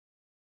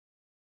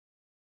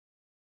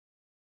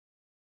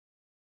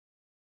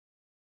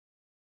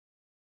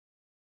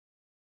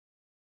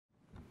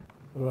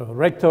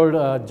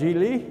Rector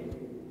Gili,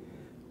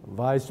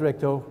 Vice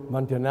Rector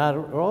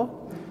Montanaro,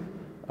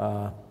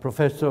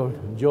 Professor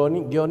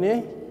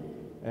Gione,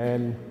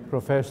 and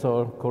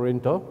Professor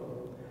Corinto,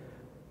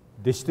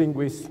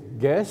 distinguished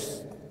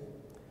guests,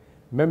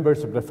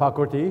 members of the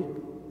faculty,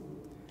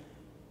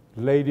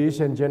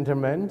 ladies and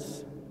gentlemen,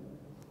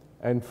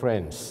 and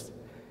friends.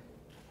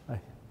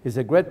 It's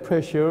a great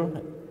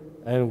pleasure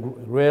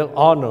and real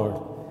honor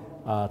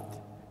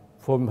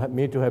for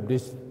me to have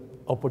this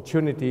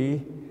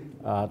opportunity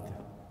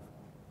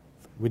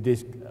with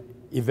this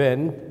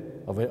event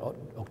of an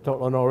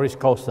honoris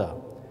causa.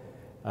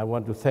 I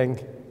want to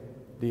thank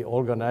the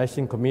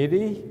organizing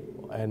committee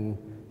and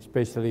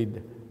especially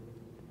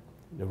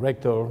the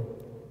Rector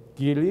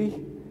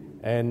Gili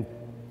and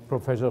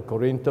Professor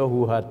Corinto,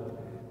 who had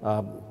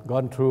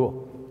gone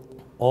through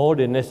all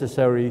the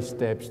necessary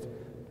steps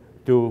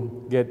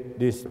to get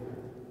this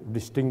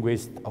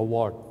distinguished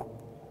award,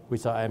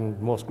 which I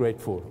am most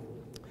grateful.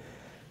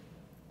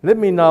 Let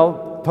me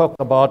now talk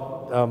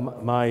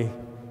about my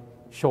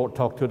short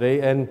talk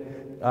today. And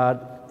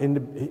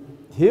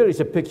here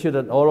is a picture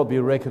that all of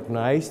you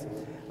recognize.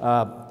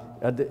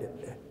 At the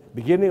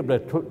beginning of the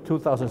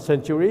 2000th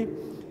century,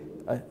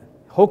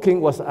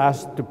 Hawking was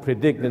asked to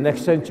predict the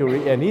next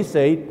century, and he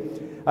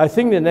said, I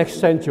think the next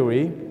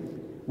century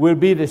will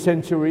be the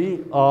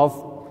century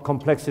of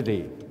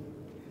complexity.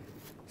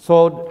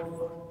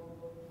 So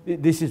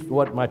this is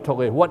what my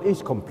talk is. What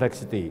is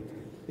complexity?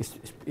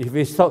 If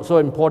it's so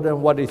important,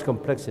 what is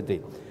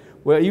complexity?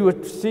 Well, you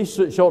will see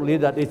shortly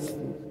that it's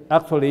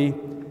actually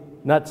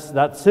not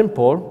that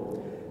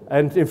simple.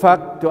 And in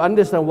fact, to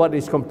understand what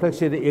is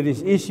complexity, it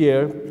is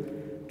easier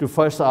to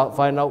first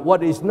find out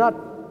what is not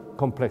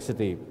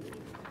complexity.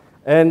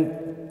 And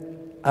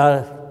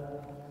I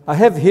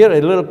have here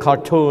a little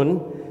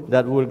cartoon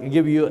that will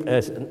give you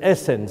as an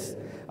essence.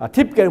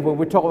 Typically, when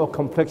we talk about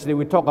complexity,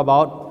 we talk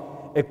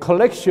about a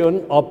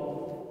collection of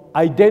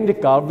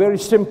identical, very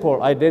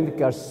simple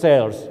identical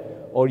cells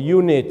or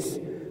units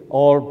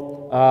or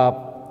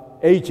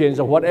agents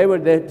or whatever.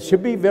 They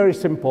should be very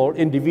simple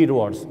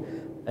individuals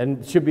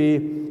and should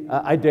be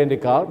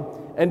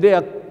identical, and they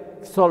are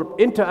sort of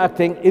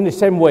interacting in the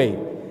same way.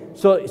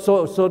 So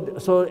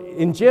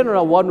in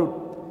general,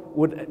 one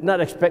would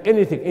not expect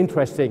anything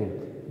interesting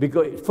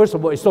because, first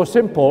of all, it's so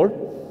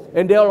simple,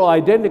 and they are all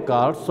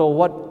identical. So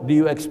what do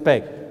you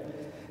expect?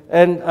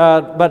 And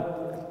but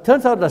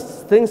turns out that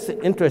things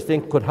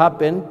interesting could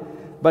happen.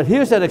 But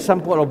here's an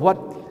example of what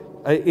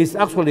is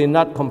actually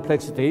not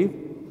complexity.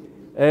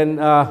 And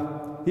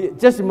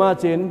just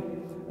imagine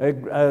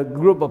a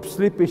group of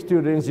sleepy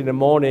students in the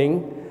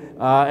morning,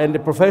 and the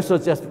professor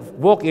just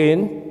walk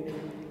in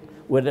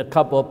with a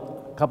cup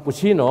of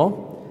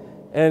cappuccino,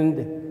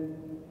 and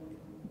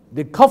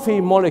the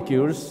coffee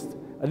molecules,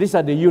 these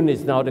are the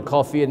units now, the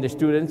coffee and the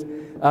students,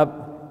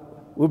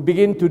 will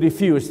begin to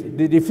diffuse.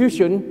 The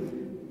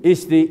diffusion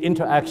is the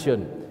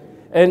interaction.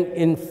 And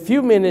in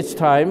few minutes'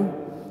 time,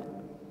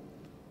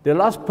 the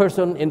last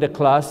person in the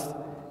class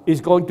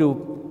is going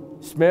to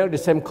smell the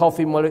same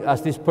coffee molecule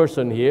as this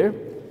person here,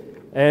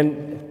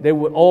 and they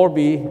will all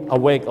be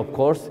awake, of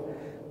course,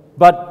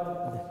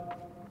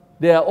 but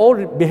they are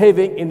all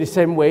behaving in the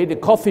same way. The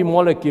coffee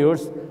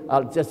molecules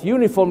are just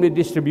uniformly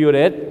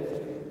distributed.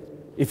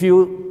 If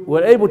you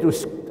were able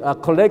to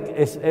collect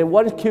a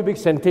 1 cubic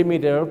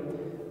centimeter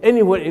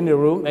anywhere in the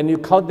room and you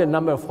count the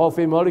number of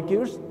coffee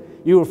molecules,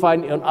 you will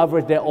find on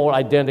average they're all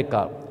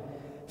identical.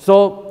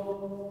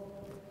 So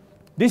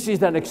this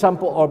is an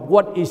example of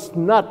what is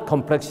not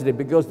complexity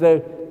because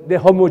they're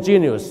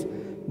homogeneous.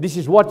 This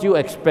is what you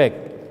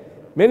expect.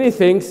 Many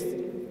things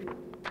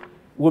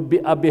would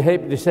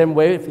behave the same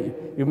way. If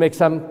you make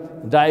some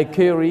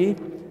daiquiri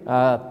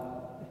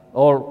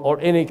or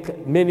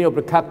many of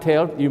the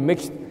cocktails, you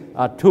mix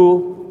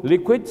two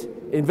liquids,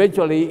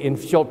 eventually in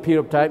a short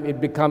period of time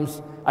it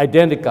becomes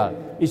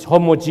identical. It's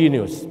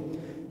homogeneous.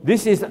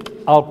 This is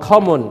our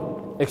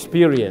common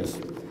experience.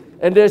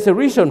 And there's a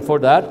reason for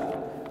that,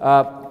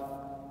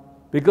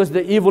 because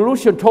the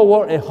evolution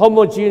toward a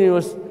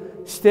homogeneous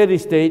steady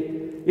state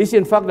is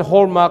in fact the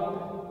hallmark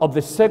of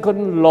the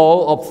second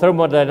law of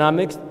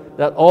thermodynamics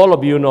that all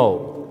of you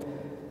know.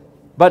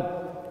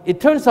 But it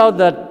turns out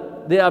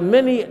that there are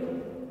many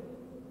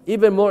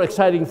even more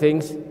exciting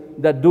things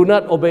that do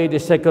not obey the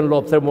second law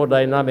of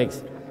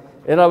thermodynamics.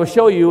 And I will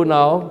show you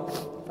now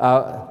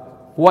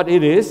what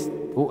it is,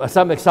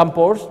 some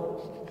examples.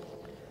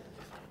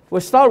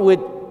 We'll start with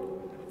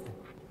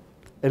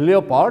a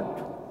leopard,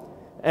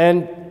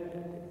 and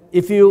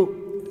if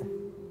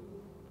you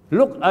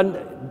look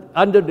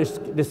under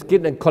the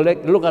skin and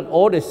look at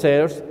all the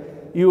cells,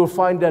 you will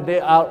find that they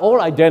are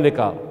all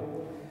identical.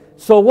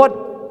 So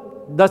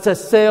what does a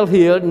cell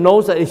here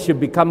knows that it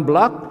should become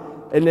black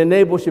and the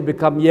neighbor should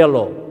become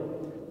yellow?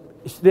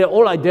 They're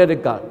all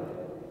identical.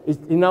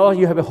 Now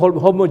you have a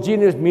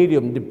homogeneous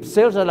medium. The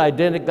cells are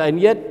identical, and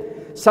yet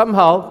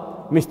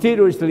somehow,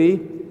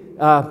 mysteriously,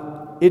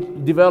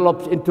 it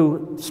develops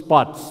into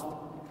spots.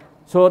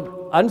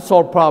 So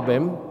unsolved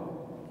problem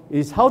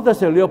is how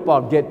does a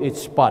leopard get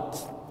its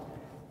spots?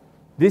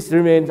 This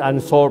remains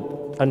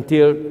unsolved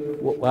until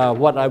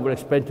what I will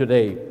explain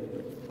today.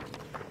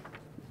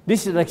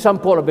 This is an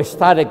example of a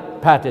static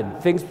pattern,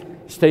 things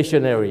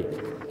stationary.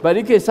 But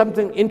you get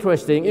something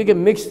interesting. You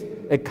can mix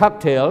a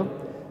cocktail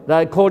that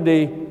I call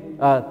the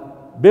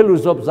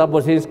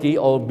Belousov-Zabotinsky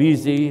or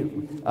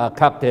BZ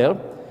cocktail,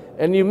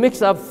 and you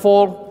mix up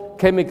 4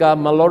 chemical: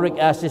 maloric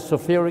acid,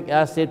 sulfuric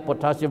acid,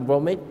 potassium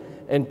bromate,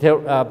 and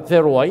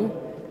tellurine.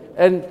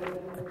 And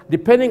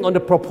depending on the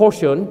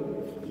proportion,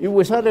 you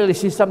will suddenly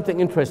see something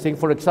interesting.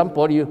 For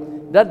example,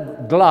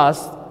 that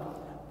glass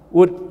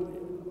would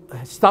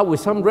start with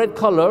some red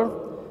color,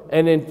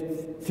 and then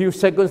a few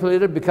seconds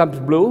later becomes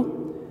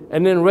blue,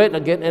 and then red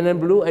again, and then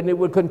blue, and it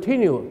will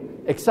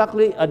continue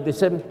exactly at the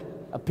same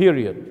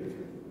period.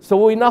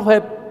 So we now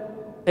have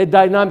a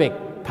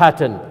dynamic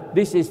pattern.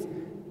 This is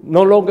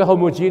no longer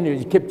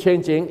homogeneous. It keeps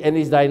changing, and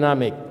it's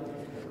dynamic.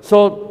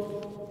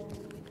 So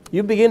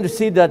you begin to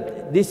see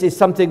that this is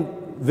something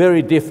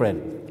very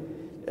different.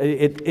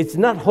 It's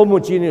not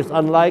homogeneous,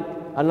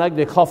 unlike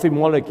the coffee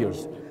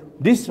molecules.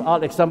 These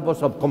are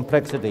examples of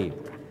complexity.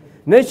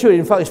 Nature,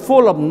 in fact, is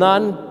full of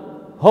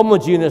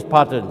non-homogeneous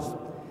patterns,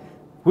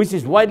 which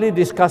is widely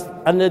discussed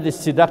under the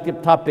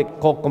seductive topic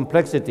called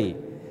complexity.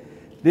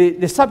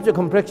 The subject of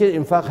complexity,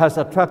 in fact, has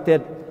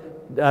attracted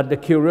the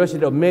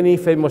curiosity of many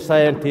famous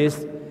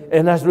scientists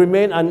and has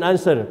remained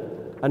unanswered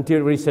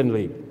until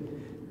recently.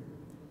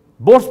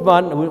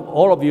 Boltzmann,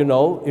 all of you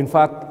know, in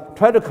fact,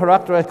 tried to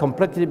characterize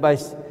complexity by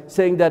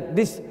saying that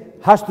this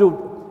has to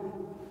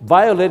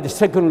violate the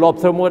second law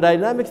of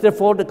thermodynamics,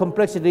 therefore the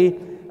complexity,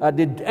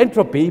 the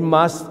entropy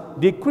must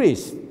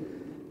decrease.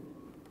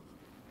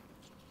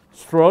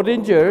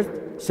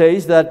 Schrödinger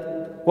says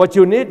that what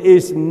you need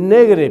is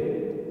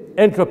negative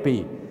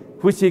entropy,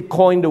 which he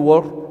coined the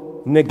word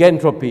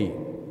negentropy.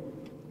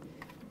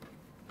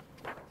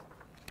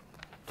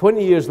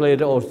 20 years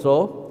later or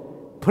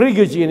so,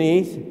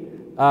 Prigogine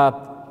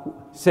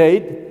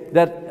said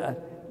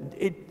that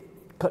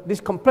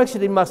this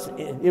complexity must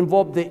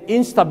involve the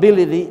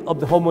instability of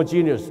the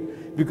homogeneous.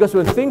 Because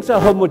when things are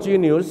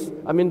homogeneous,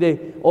 I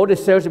mean, all the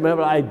cells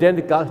are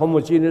identical,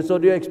 homogeneous, so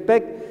you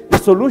expect the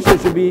solution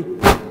should be,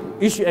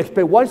 you should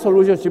expect one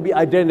solution should be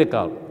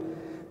identical.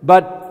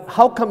 But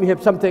how come you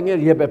have something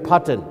else? You have a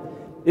pattern.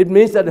 It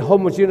means that the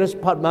homogeneous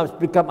part must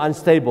become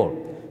unstable.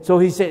 So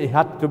he said it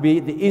had to be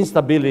the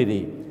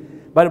instability.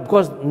 But of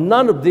course,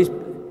 none of this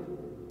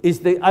is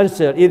the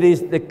answer. It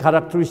is the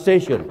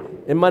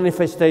characterization, a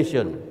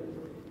manifestation.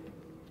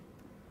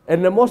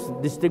 And the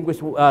most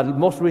distinguished,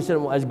 most recent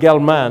one is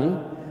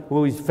Gell-Mann,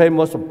 who is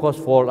famous, of course,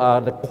 for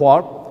the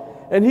quark.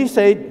 And he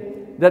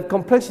said that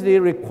complexity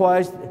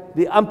requires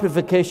the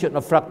amplification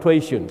of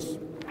fluctuations.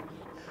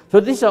 So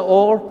these are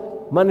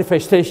all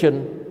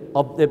manifestations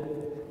of the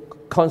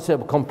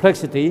concept of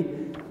complexity.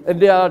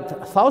 And there are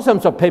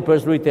thousands of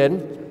papers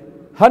written,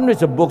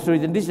 hundreds of books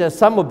written. These are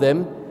some of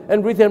them,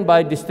 and written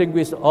by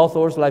distinguished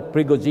authors like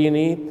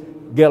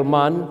Prigogine,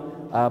 Gell-Mann,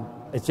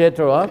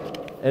 etc.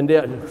 And they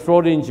are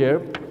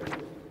Schrödinger,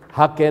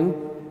 Haken,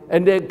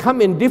 and they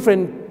come in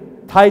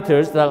different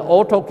titles that are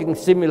all talking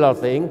similar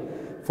thing.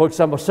 For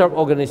example,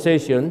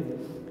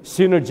 self-organization,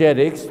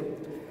 synergetics.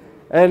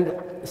 And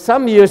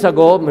some years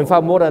ago, in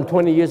fact more than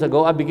 20 years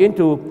ago, I began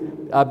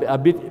to a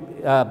bit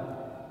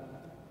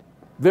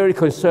very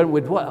concerned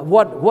with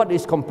what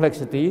is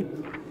complexity.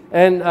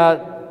 And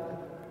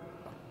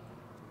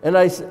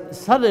I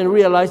suddenly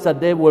realized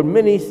that there were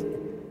many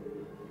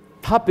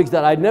topics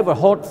that I never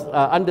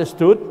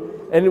understood,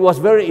 and it was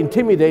very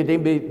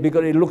intimidating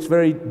because it looks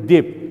very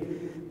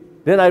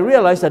deep. Then I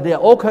realized that there are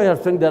all kinds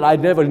of things that I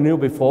never knew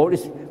before.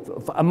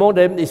 Among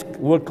them is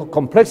word called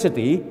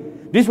complexity.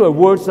 These were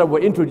words that were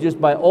introduced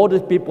by all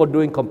these people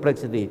doing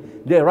complexity.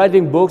 They're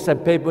writing books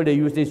and papers, they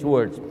use these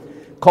words.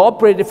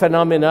 Cooperative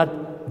phenomena,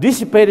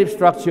 dissipative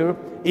structure,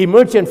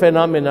 emergent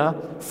phenomena,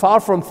 far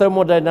from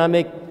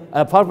thermodynamic,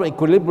 far from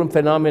equilibrium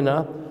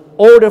phenomena,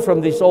 order from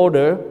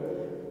disorder,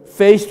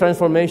 phase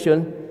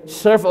transformation,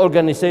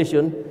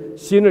 self-organization,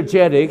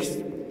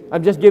 synergetics.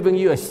 I'm just giving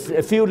you a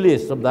few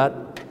lists of that.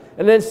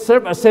 And then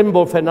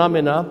self-assembled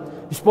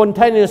phenomena,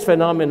 spontaneous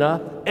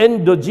phenomena,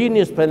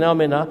 endogenous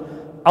phenomena,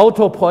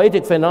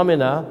 autopoietic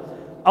phenomena,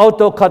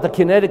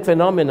 autocatakinetic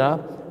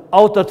phenomena,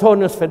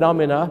 autotonous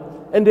phenomena,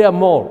 and there are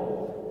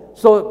more.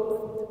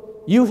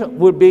 So you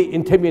will be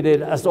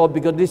intimidated as all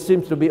because this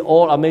seems to be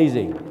all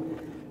amazing.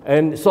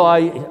 And so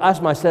I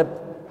asked myself,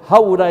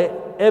 how would I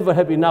ever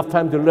have enough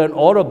time to learn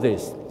all of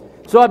this?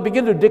 So I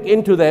began to dig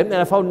into them, and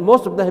I found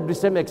most of them have the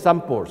same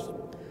examples.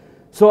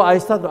 So I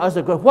started to ask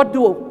the question, what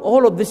do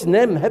all of these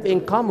names have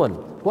in common?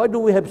 Why do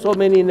we have so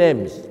many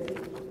names?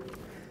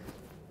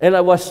 And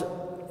I was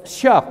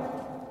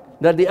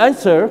shocked that the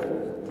answer,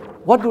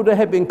 what do they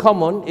have in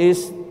common,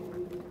 is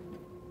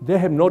they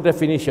have no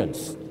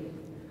definitions.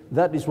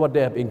 That is what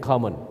they have in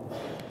common.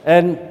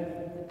 And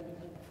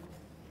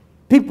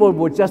people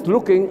were just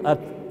looking at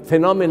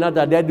phenomena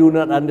that they do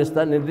not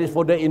understand, and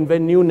therefore they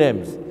invent new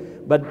names.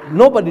 But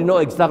nobody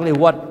knows exactly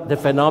what the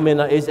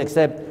phenomena is,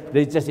 except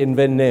they just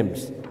invent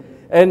names.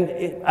 And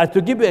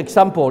to give you an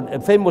example, a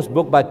famous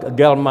book by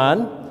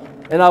Gell-Mann,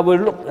 and I will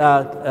look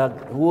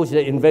who is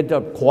the inventor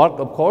of quark,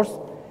 of course,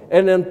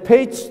 and on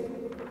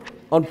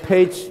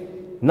page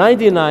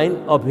 99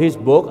 of his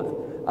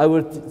book, I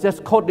will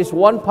just quote this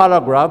one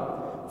paragraph,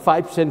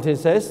 5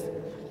 sentences,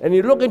 and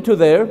you look into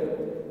there,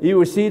 you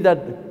will see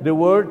that the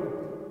word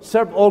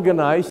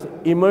self-organized,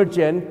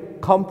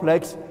 emergent,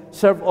 complex,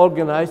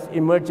 self-organized,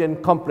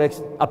 emergent,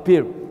 complex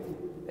appear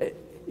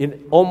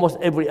in almost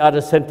every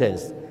other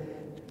sentence.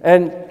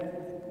 And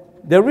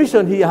the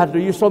reason he had to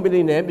use so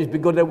many names is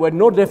because there were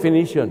no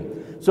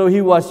definition. So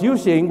he was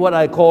using what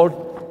I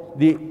call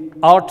the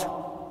art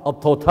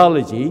of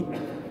tautology.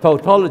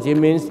 Tautology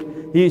means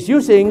he is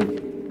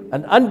using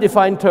an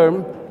undefined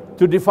term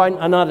to define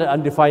another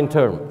undefined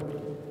term.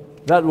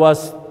 That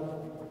was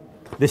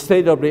the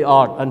state of the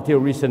art until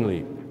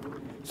recently.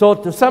 So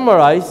to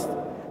summarize,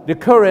 the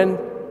current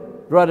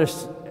rather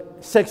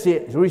sexy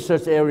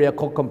research area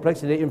called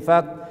complexity, in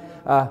fact,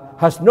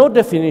 has no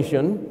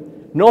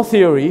definition, no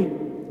theory,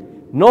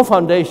 no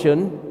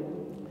foundation.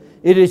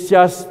 It is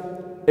just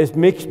a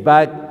mixed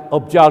bag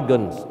of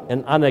jargons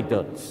and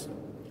anecdotes.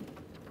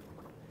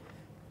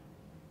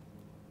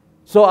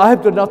 So I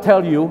have to now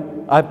tell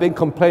you, I've been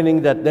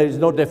complaining that there is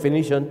no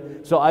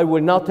definition, so I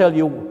will now tell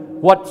you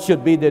what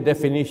should be the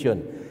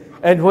definition.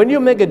 And when you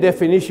make a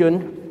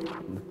definition,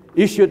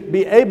 you should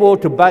be able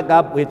to back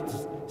up with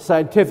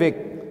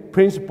scientific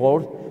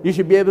principles. You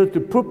should be able to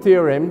prove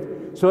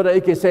theorem so that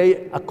you can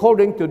say,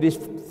 according to this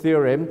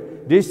theorem,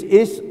 this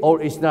is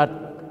or is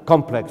not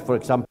complex, for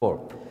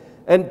example.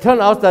 And it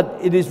turns out that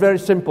it is very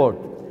simple.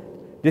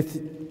 The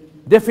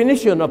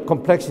definition of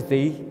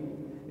complexity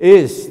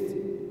is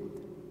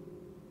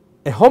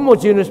a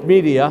homogeneous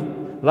media,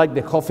 like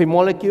the coffee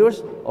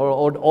molecules or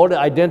all the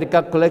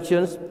identical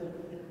collections,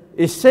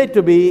 is said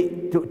to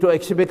be to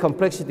exhibit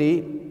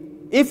complexity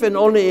if and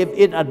only if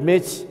it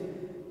admits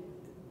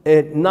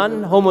a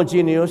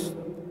non-homogeneous,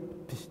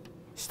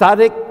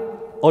 static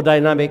or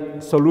dynamic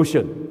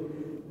solution.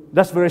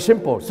 That's very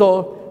simple.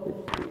 So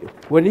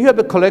when you have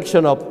a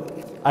collection of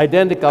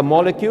identical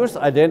molecules,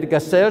 identical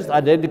cells,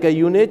 identical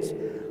units,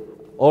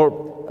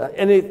 or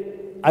any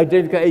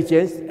identical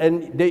agents,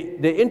 and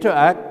they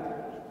interact,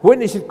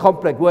 when is it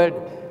complex?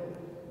 Well,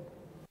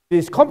 it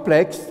is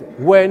complex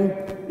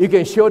when you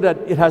can show that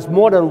it has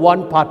more than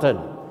one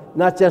pattern,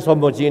 not just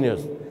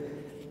homogeneous.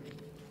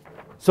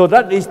 So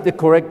that is the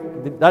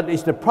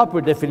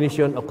proper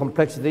definition of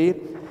complexity,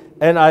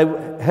 and I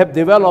have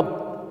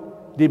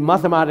developed the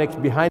mathematics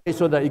behind it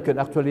so that you can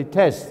actually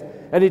test.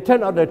 And it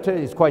turned out that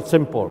it is quite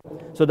simple.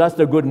 So that's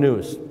the good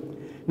news.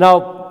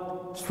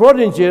 Now,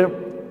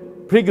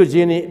 Schrödinger,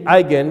 Prigogine,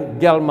 Eigen,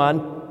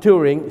 Gell-Mann,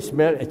 Turing,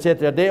 Smith,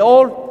 etc., they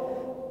all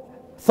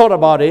thought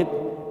about it,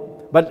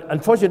 but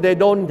unfortunately they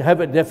don't have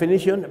a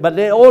definition, but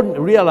they all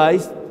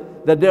realized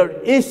that there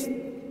is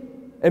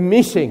a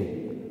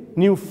missing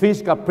new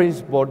physical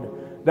principle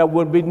that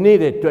will be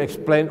needed to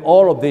explain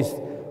all of these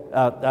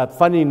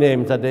funny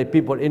names that the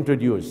people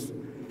introduce.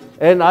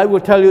 And I will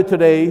tell you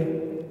today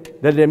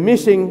that the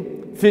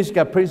missing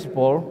physical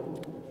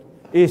principle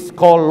is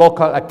called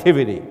local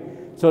activity.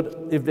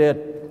 So if there are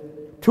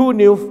two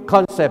new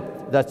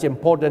concepts that's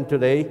important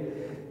today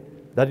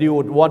that you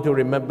would want to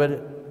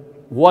remember,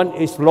 one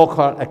is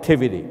local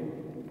activity.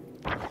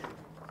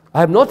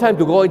 I have no time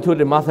to go into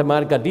the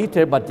mathematical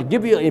detail, but to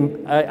give you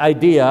an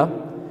idea,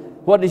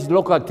 what does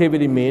local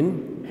activity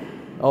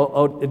mean?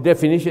 Or the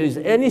definition is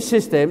any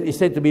system is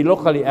said to be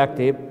locally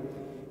active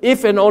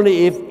if and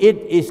only if it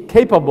is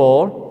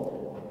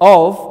capable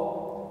of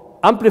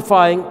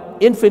amplifying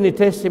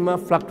infinitesimal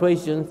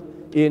fluctuations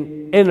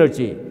in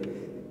energy.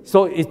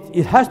 So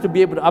it has to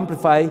be able to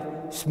amplify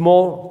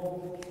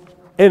small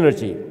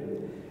energy,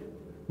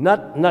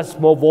 not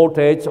small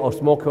voltage or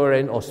small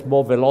current or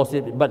small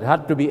velocity, but it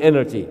has to be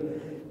energy.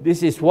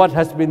 This is what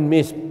has been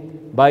missed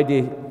by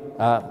the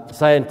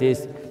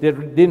scientists. They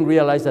didn't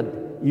realize that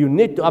you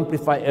need to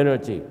amplify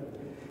energy.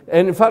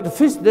 And in fact,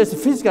 there's a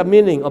physical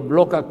meaning of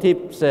local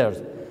active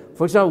cells.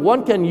 For example,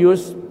 one can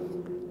use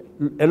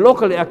a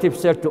locally active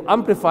cell to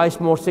amplify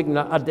small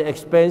signal at the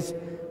expense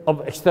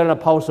of external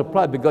power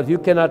supply, because you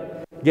cannot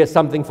get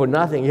something for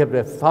nothing. You have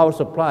the power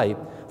supply.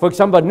 For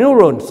example,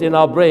 neurons in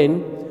our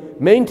brain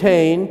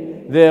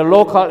maintain their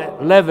local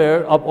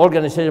level of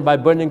organization by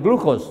burning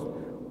glucose.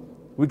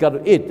 We got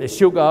to eat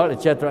sugar,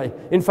 etc.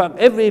 In fact,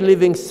 every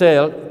living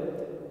cell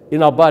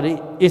in our body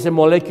is a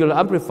molecular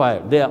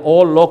amplifier. They are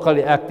all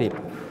locally active.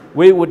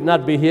 We would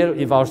not be here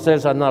if our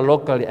cells are not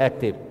locally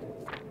active.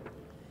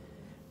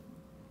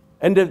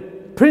 And the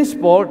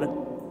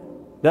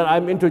principle that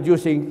I'm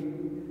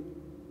introducing,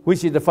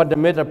 which is the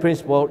fundamental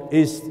principle,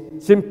 is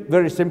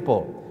very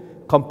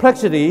simple.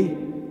 Complexity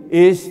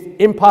is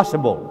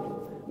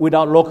impossible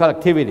without local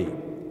activity.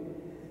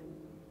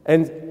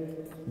 And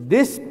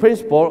this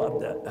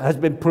principle has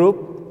been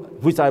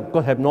proved, which I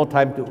have no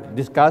time to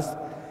discuss.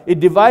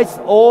 It divides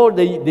all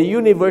the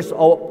universe of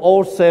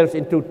all cells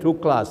into two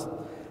classes.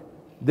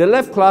 The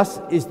left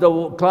class is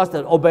the class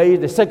that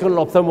obeys the second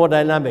law of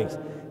thermodynamics.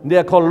 They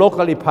are called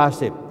locally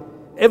passive.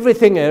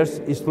 everything else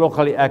is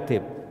locally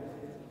active.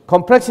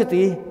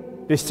 Complexity,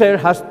 the cell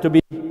has to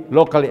be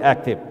locally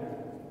active.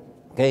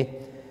 Okay?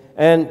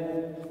 And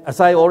as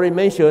I already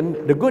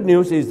mentioned, the good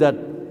news is that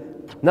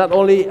not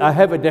only I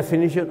have a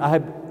definition, I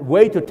have a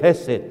way to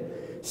test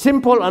it.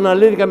 Simple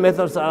analytical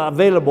methods are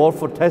available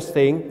for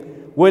testing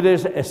whether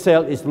a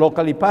cell is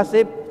locally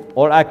passive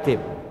or active.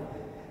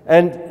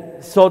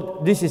 And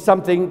so this is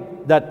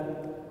something that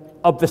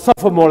of the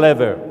sophomore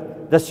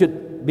level that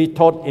should be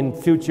taught in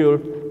future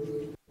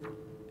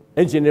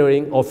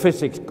engineering or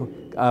physics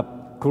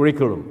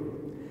curriculum.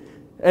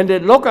 And the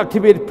local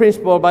activity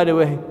principle, by the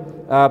way,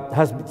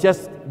 has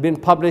just been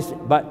published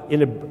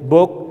in a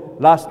book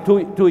last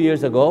two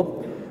years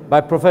ago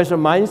by Professor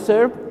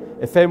Mainzer,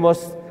 a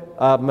famous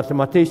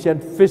mathematician,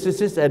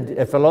 physicist, and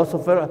a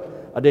philosopher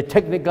at the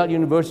Technical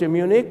University of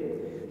Munich.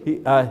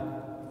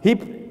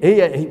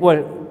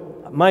 Well,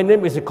 my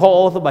name is a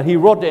co-author, but he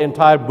wrote the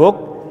entire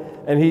book,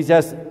 and he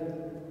just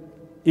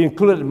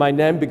included my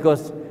name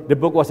because the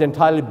book was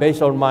entirely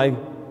based on my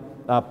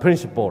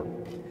principle.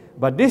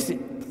 But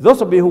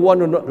those of you who want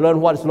to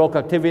learn what is local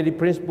activity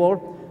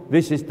principle,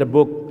 this is the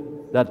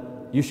book that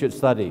you should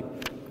study.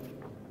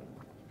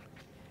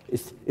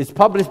 It's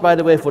published, by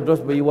the way, for those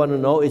of you who want to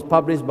know, it's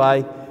published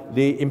by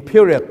the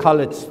Imperial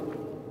College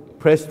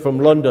Press from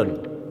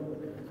London.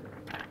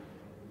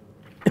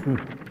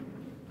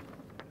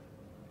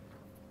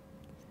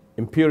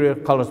 Imperial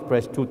College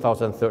Press,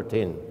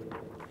 2013.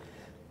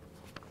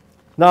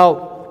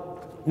 Now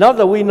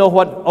that we know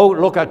what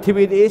local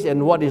activity is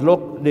and what is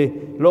the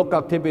local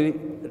activity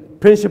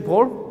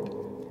principle,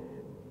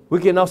 we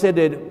can now say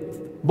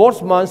that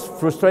Boltzmann's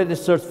frustrated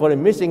search for a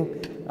missing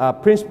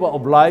principle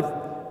of life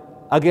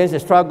against the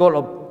struggle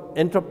of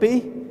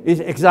entropy is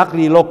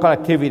exactly local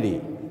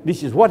activity.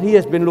 This is what he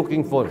has been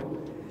looking for.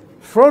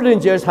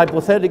 Schrodinger's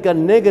hypothetical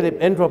negative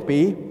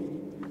entropy,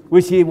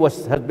 which he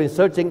has been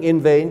searching in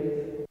vain,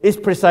 is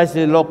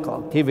precisely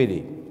local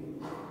activity.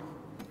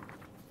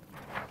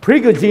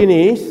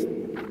 Prigogini's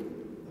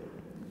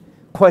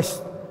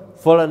quest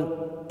for an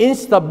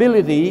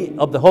instability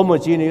of the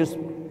homogeneous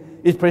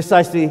is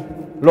precisely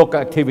local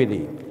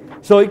activity.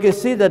 So you can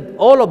see that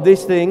all of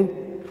these things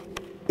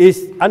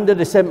is under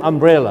the same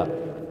umbrella.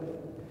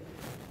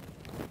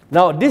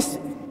 Now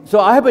so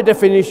I have a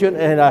definition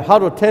and how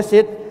to test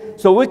it,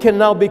 so we can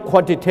now be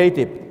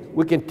quantitative.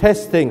 We can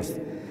test things,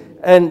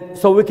 and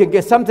so we can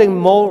get something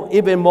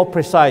even more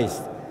precise.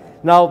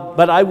 Now,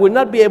 but I will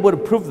not be able to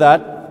prove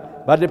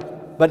that, but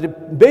the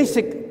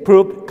basic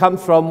proof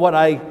comes from what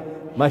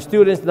my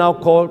students now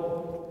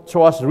call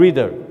Chua's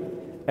reader.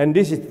 And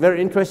this is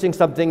very interesting,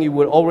 something you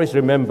will always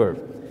remember.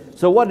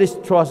 So what is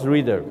Chua's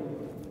reader?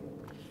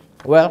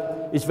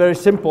 Well, it's very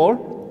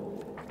simple.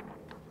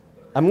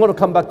 I'm going to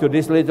come back to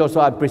this later,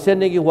 so I'm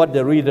presenting you what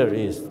the reader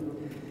is.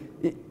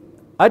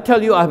 I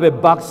tell you I have a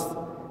box,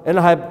 and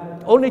I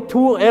have only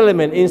two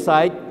elements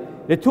inside.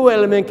 The two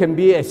elements can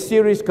be a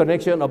series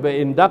connection of an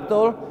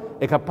inductor,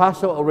 a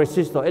capacitor, or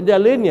resistor, and they're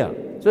linear.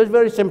 So it's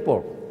very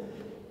simple.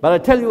 But I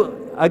tell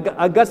you, I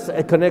got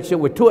a connection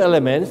with two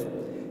elements,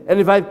 and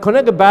if I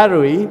connect a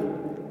battery,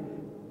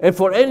 and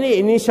for any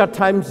initial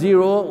time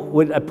 0,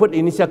 when I put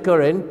initial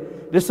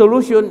current, the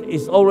solution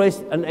is always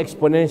an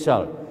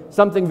exponential,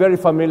 something very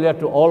familiar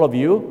to all of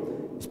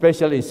you,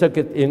 especially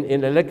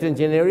in electrical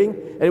engineering.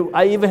 And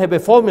I even have a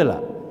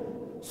formula.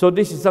 So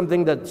this is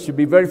something that should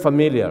be very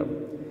familiar.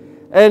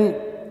 And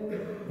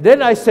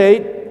then I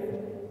say,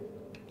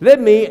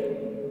 let me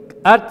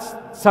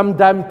add some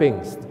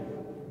dampings.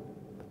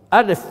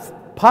 Add a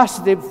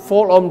positive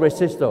 4 ohm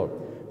resistor.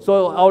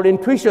 So our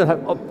intuition,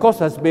 of course,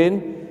 has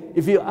been,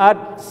 if you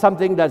add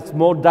something that's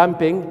more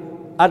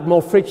damping, add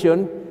more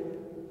friction,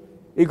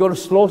 you're going to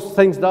slow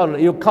things down.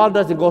 Your car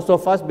doesn't go so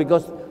fast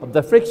because of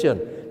the friction.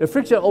 The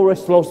friction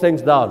always slows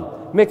things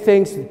down, make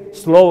things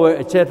slower,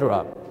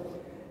 etc.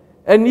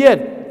 And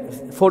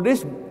yet, for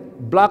this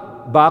black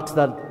box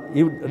that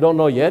you don't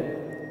know yet,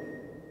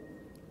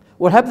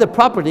 will have the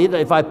property that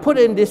if I put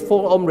in this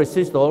 4 ohm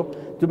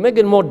resistor to make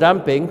it more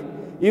damping,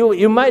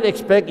 you might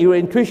expect, your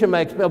intuition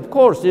might expect, of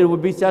course, it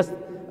would be just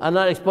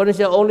another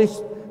exponential, only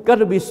got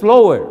to be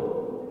slower.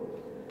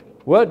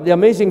 Well, the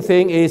amazing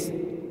thing is,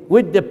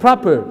 with the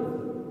proper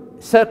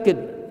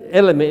circuit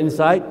element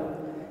inside,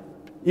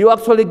 you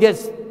actually get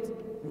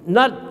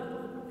not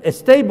a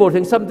stable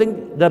thing,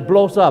 something that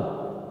blows up.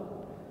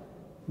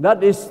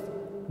 That is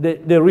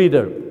the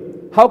reader.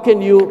 How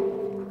can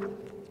you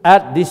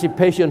add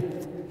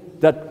dissipation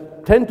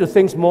that tend to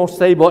things more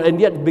stable and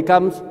yet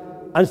becomes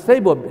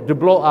unstable to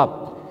blow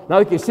up? Now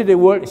you can see the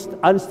word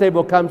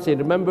unstable comes in.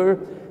 Remember,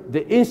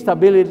 the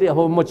instability of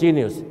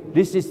homogeneous.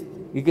 This is,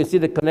 you can see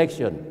the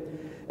connection.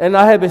 And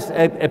I have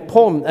a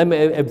poem,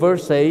 a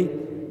verse say,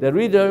 the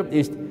reader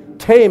is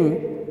tame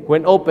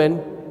when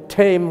open,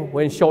 tame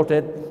when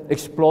shorted,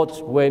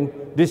 explodes when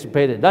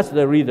dissipated. That's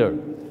the reader.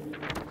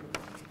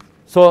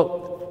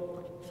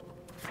 So,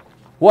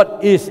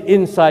 what is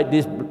inside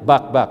this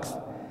black box?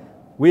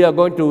 We are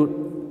going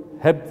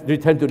to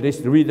return to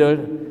this reader,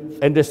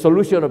 and the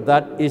solution of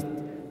that is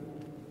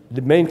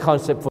the main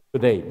concept for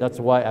today. That's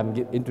why I'm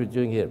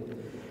introducing here.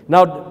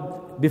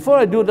 Now, before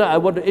I do that, I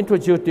want to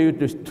introduce to you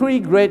to 3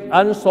 great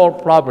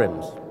unsolved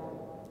problems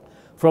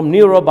from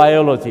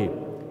neurobiology.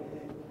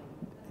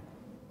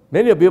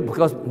 Many of you,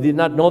 because did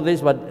not know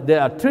this, but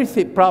there are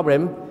 3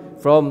 problems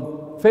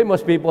from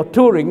famous people.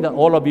 Turing, that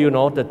all of you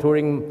know, the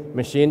Turing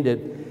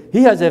machine.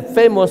 He has a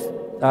famous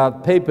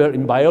paper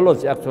in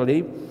biology,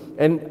 actually,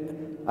 and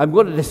I'm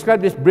going to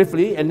describe this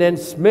briefly, and then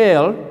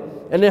Smell,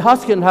 and then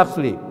Husky and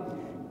Huxley.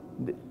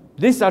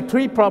 These are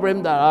 3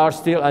 problems that are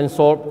still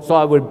unsolved, so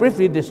I will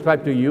briefly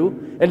describe to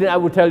you, and then I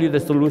will tell you the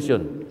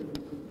solution.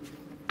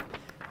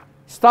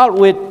 Start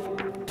with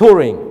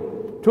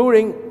Turing.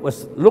 Turing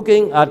was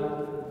looking at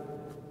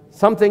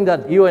something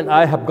that you and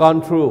I have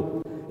gone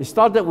through. It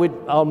started with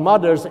our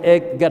mother's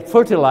egg get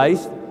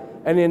fertilized,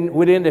 and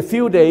within a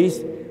few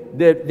days,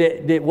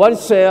 the one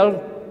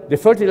cell, the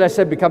fertilized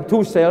cell becomes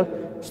 2 cells,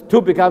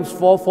 2 becomes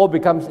 4, 4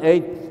 becomes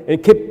 8,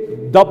 and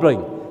keep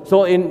doubling.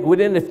 So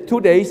within 2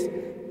 days,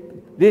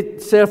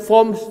 this cell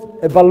forms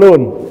a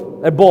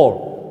balloon, a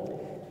ball.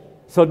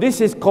 So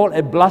this is called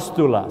a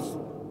blastula.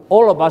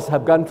 All of us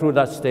have gone through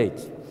that stage.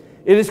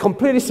 It is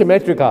completely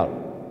symmetrical.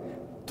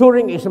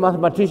 Turing is a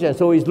mathematician,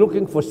 so he's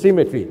looking for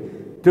symmetry.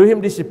 To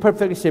him, this is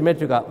perfectly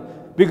symmetrical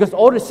because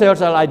all the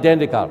cells are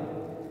identical.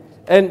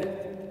 And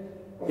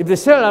if the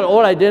cells are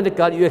all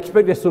identical, you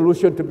expect the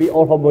solution to be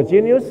all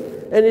homogeneous,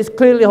 and it's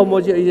clearly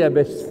homogeneous. You have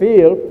a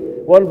sphere,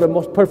 one of the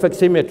most perfect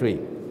symmetry.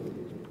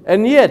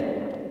 And yet,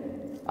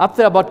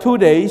 after about 2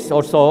 days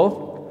or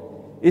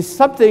so,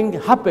 something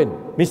happened,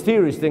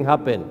 mysterious thing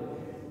happened.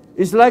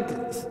 It's like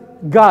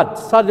God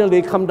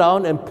suddenly come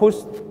down and push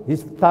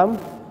his thumb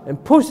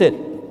and push it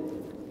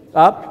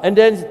up, and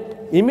then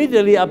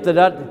immediately after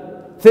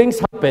that, things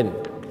happen.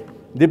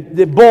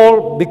 The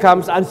ball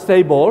becomes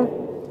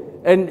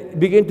unstable and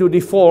begin to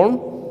deform,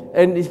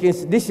 and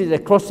this is a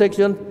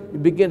cross-section.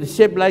 It begins to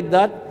shape like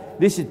that.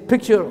 This is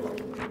picture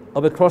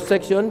of a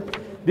cross-section.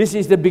 This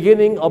is the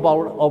beginning of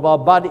our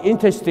body,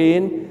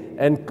 intestine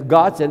and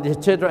guts and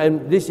etc.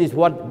 And this is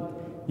what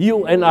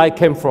you and I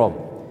came from.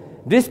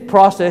 This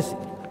process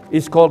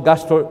is called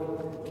I'm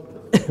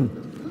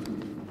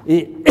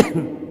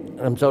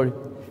sorry.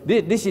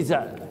 This is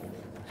a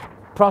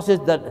process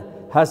that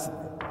has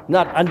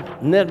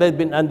never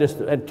been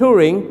understood. And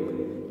Turing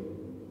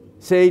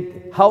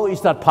said, how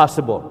is that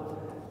possible?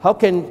 How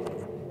can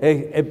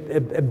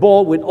a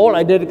ball with all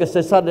identical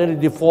cells suddenly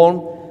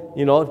deform?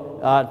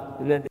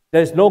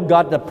 There's no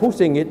God that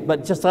pushing it,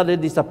 but just suddenly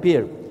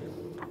disappear.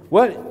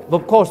 Well,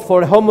 of course,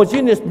 for a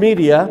homogeneous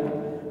media,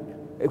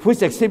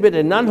 which exhibit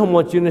a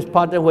non-homogeneous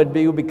pattern when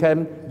you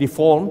become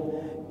deformed,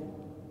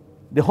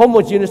 the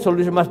homogeneous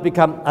solution must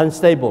become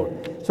unstable.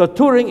 So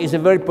Turing is a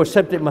very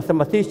perceptive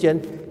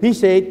mathematician. He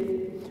said,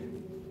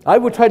 I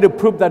will try to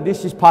prove that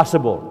this is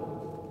possible.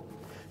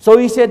 So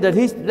he said that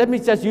let me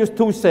just use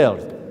 2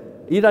 cells.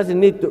 He doesn't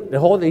need the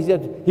whole thing. He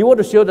said he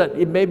wants to show that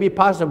it may be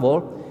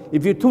possible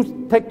if you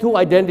take 2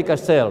 identical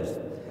cells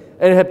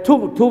and have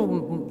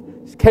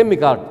two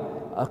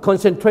chemical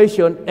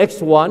concentration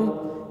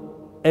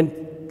X1 and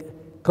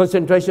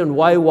concentration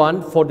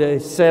Y1 for the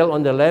cell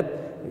on the left.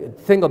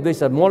 Think of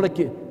this as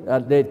molecule,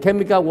 the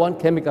chemical 1,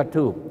 chemical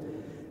 2.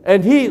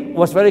 And he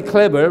was very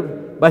clever,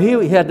 but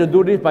he had to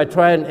do this by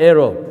trial and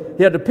error.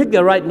 He had to pick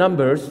the right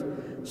numbers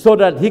so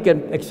that he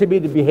can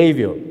exhibit the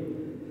behavior.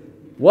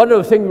 One of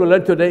the things we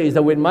learned today is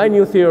that with my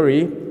new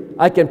theory,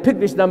 I can pick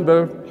this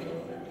number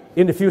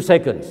in a few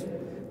seconds.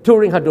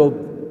 Turing had to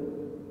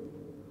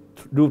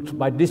do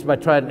by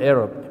trial and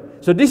error.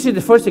 So this is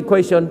the first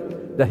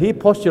equation that he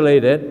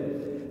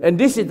postulated, and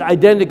this is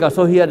identical,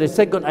 so he had a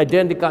second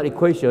identical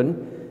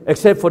equation,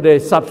 except for the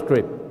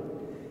subscript.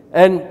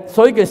 And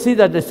so you can see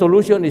that the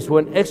solution is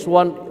when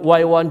x1,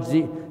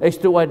 y1,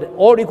 x2, y,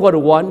 all equal to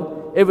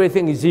 1,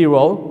 everything is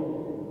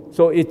 0.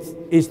 So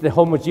it's the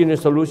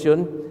homogeneous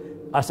solution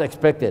as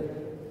expected.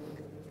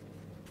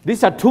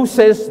 These are 2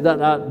 cells that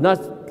are not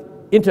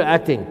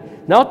interacting.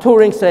 Now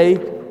Turing say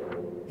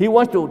he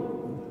wants to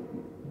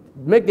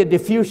make the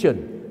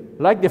diffusion,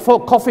 like the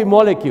 4 coffee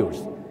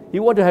molecules. He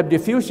wants to have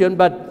diffusion,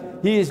 but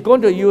he is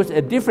going to use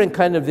a different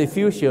kind of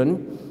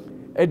diffusion,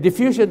 a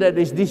diffusion that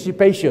is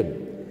dissipation.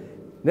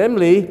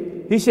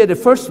 Namely, he said the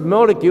first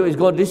molecule is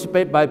going to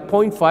dissipate by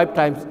 0.5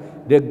 times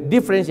the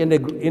difference in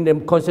the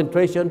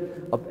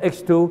concentration of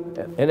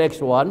X2 and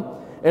X1.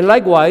 And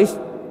likewise,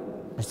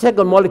 the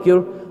second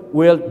molecule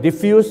will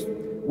diffuse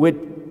with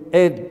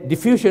a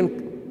diffusion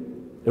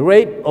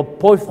rate of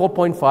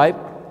 4.5.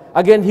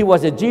 Again, he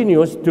was a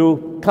genius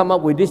to come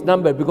up with this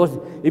number, because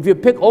if you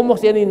pick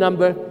almost any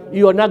number,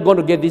 you are not going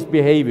to get this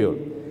behavior.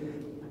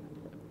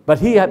 But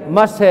he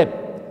must have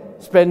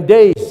spent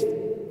days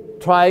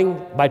trying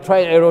by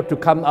trial and error to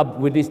come up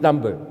with this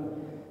number.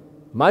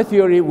 My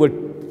theory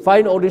would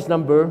find all this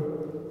number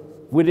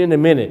within a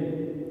minute.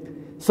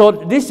 So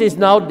this is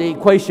now the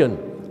equation.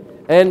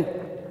 And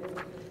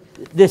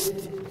this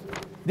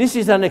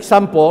is an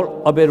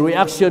example of a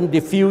reaction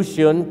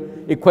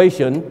diffusion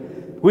equation,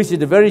 which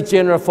is a very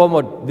general form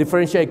of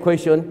differential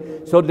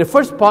equation. So the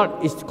first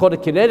part is called the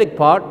kinetic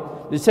part.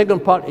 The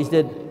second part is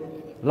the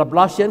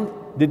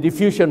Laplacian, the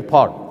diffusion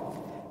part.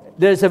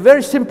 There's a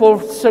very simple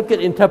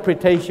circuit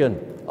interpretation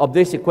of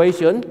this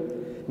equation.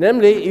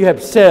 Namely, you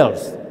have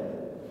cells.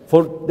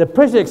 For the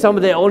present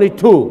example, there are only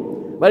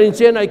two. But in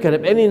general, you can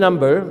have any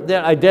number.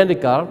 They're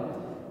identical.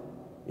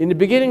 In the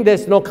beginning,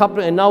 there's no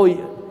coupling. And now,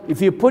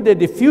 if you put the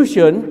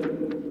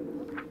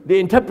diffusion, the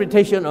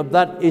interpretation of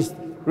that is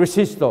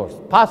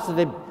resistors,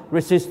 positive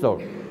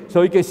resistor.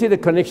 So you can see the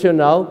connection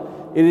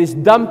now. It is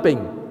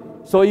dumping.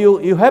 So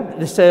you have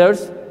the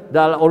cells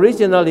that are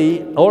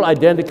originally all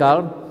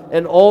identical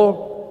and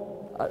all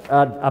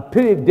are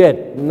pretty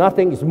dead.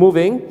 Nothing is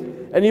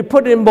moving. And you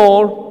put in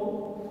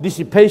more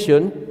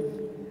dissipation.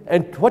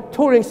 And what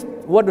Turing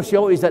want to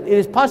show is that it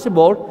is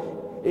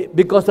possible,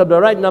 because of the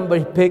right number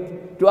he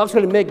picked, to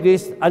actually make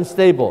this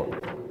unstable.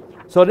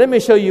 So let me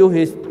show you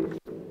his.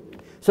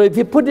 So if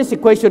you put this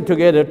equation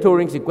together,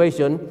 Turing's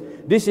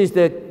equation, this is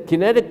the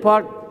kinetic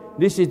part,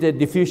 this is the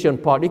diffusion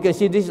part. You can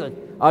see these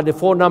are the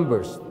four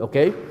numbers,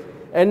 okay?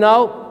 And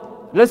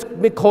now, let's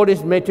call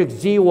this matrix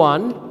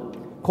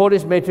G1, call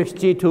this matrix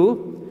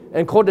G2,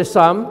 and call the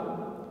sum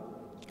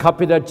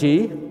capital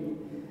G.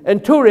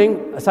 And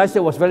Turing, as I said,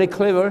 was very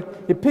clever.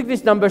 He picked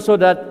this number so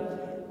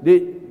that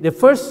the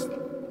first,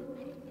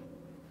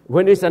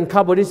 when it's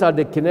uncoupled, these are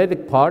the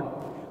kinetic part,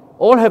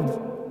 all have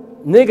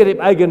negative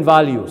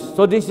eigenvalues.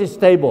 So this is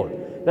stable.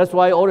 That's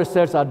why all the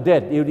cells are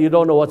dead. You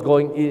don't know what's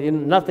going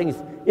on. Nothing is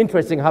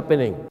interesting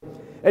happening.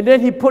 And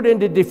then he put in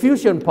the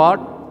diffusion part,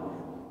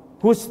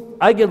 whose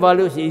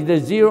eigenvalue is either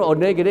 0 or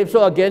negative.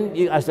 So again,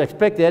 as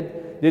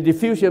expected, the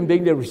diffusion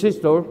being the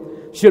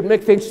resistor should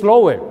make things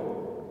slower.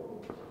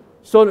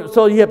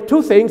 So you have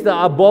two things that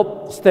are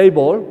both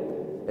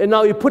stable, and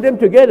now you put them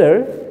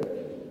together.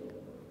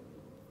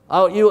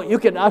 You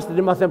can ask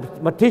the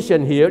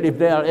mathematician here, if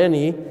there are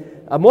any.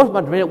 Most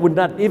mathematicians would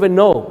not even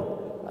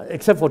know,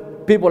 except for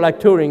people like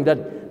Turing,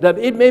 that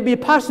it may be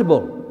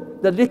possible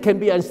that it can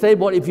be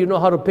unstable if you know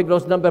how to pick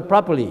those numbers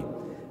properly.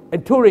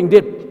 And Turing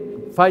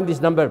did find this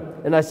number,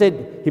 and I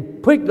said he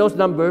picked those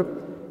numbers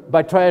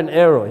by trial and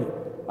error.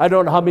 I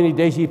don't know how many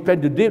days he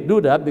spent to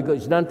do that, because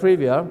it's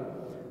non-trivial.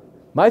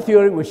 My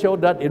theory will show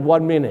that in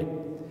 1 minute.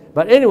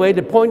 But anyway,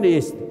 the point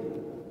is,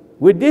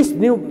 with this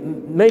new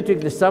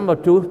matrix, the sum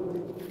of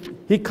two,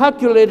 he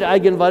calculated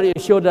eigenvalue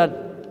and showed that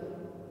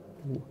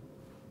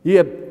you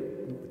have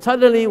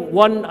suddenly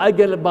one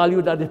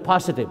eigenvalue that is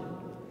positive.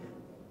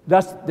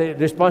 That's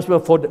responsible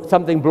for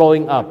something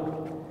blowing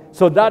up.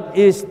 So that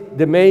is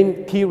the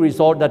main key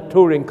result, that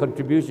Turing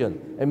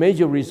contribution, a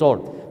major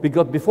result.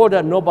 Because before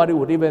that, nobody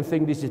would even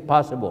think this is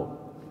possible.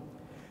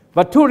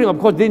 But Turing, of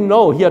course, didn't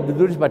know he had to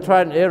do this by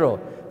trial and error.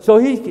 So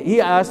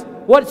he asked,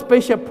 what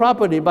special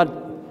property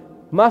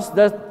must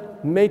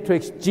that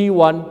matrix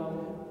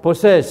G1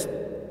 possess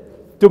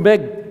to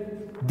make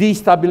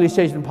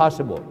destabilization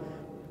possible?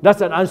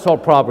 That's an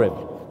unsolved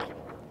problem.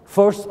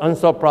 First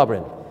unsolved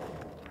problem.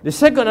 The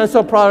second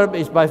unsolved problem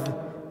is by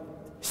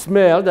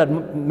Smell,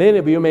 that many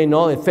of you may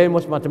know, a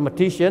famous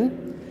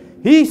mathematician.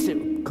 He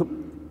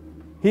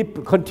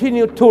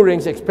continued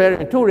Turing's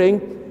experiment.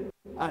 Turing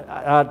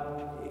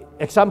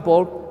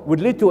example would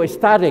lead to a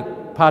static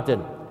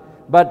pattern.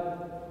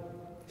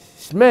 But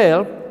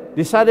Smell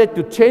decided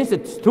to change the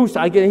two.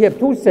 Again, he had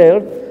two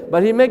cells,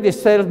 but he made the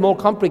cells more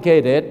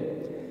complicated,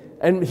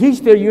 and he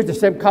still used the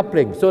same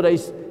coupling, so that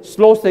it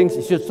slows things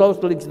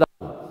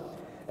down.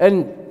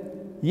 And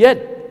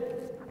yet,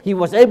 he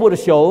was able to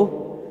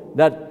show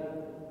that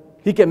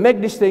he can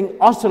make this thing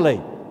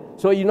oscillate.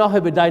 So you now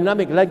have a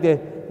dynamic like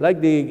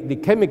the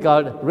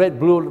chemical red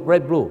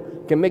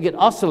blue can make it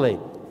oscillate.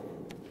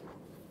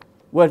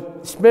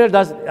 What Smell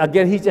does,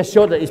 again, he just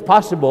showed that it's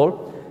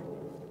possible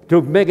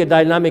to make a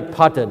dynamic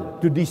pattern,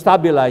 to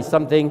destabilize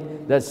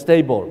something that's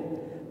stable.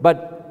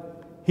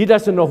 But he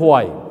doesn't know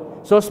why.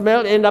 So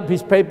Smell ended up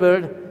his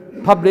paper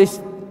published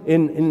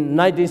in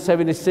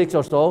 1976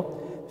 or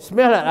so.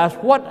 Smell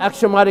asked, what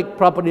axiomatic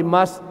property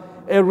must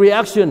a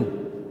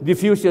reaction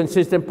diffusion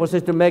system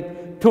possess to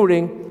make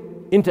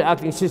Turing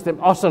interacting system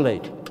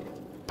oscillate?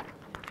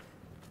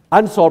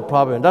 Unsolved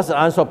problem. That's an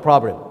unsolved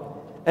problem.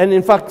 And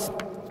in fact,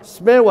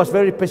 Smell was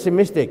very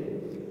pessimistic.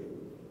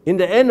 In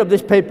the end of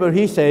this paper,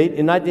 he said,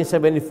 in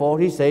 1974,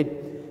 he said,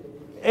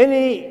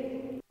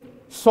 any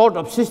sort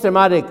of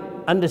systematic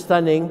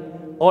understanding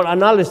or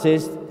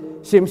analysis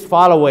seems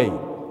far away.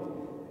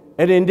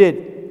 And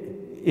indeed,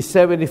 it's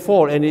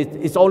 74, and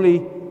it's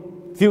only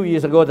a few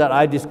years ago that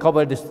I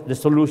discovered the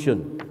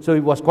solution. So he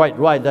was quite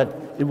right that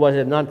it was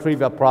a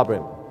non-trivial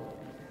problem.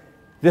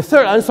 The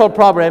third unsolved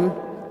problem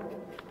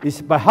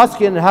is by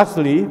Husky and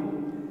Huxley,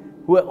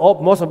 who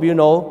most of you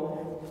know,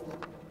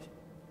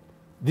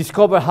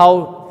 discover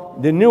how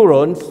the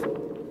neurons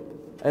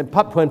and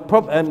how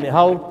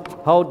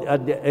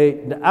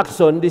the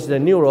axon, this is a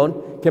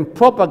neuron, can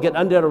propagate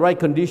under the right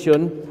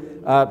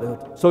condition.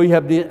 So you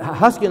have the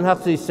Husky and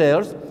Huxley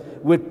cells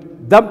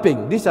with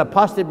dumping. These are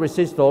positive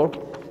resistors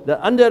that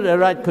under the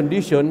right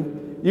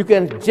condition, you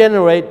can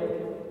generate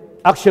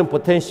action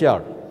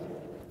potential.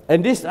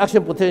 And this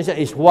action potential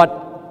is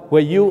what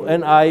where you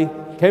and I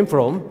came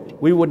from.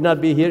 We would not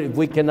be here if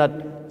we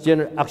cannot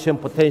generate action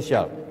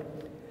potential.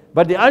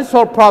 But the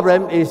unsolved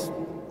problem is,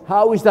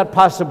 how is that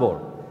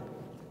possible?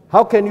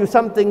 How can you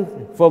something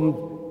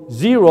from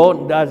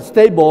zero, that's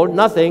stable,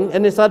 nothing,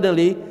 and then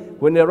suddenly,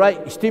 when the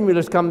right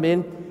stimulus comes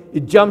in,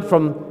 it jumps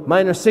from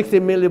minus 60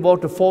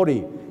 millivolt to 40,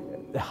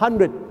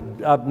 100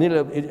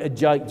 a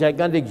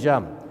gigantic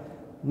jump.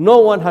 No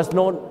one has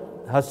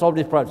solved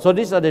this problem. So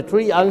these are the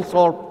three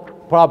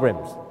unsolved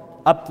problems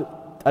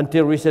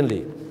until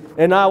recently.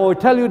 And I will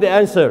tell you the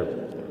answer.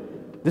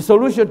 The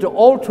solution to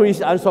all three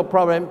unsolved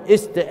problems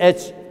is the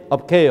edge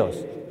of chaos.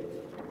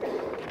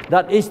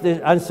 That is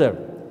the answer.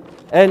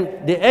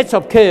 And the edge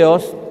of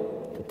chaos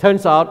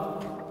turns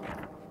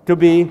out to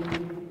be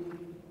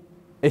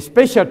a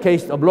special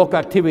case of local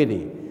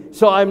activity.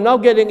 So I'm now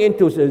getting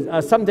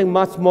into something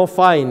much more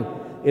fine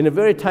in a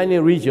very tiny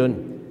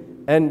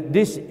region. And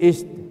this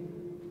is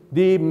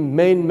the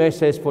main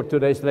message for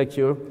today's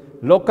lecture.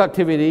 Local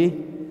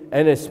activity,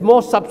 and a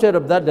small subset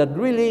of that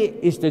really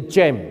is the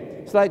gem.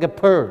 It's like a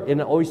pearl in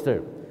an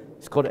oyster.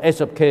 It's called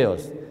edge of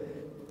chaos.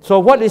 So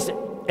what does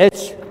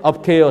edge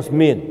of chaos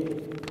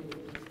mean?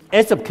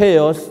 Edge of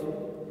chaos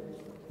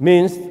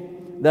means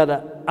that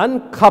an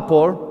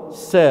uncoupled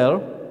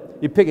cell,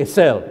 you pick a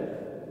cell,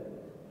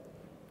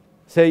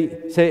 say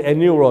a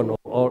neuron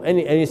or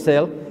any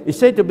cell, is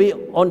said to be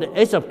on the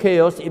edge of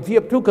chaos if you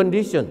have two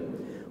conditions.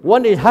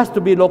 One, it has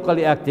to be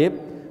locally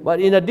active, but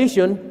in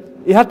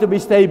addition, it has to be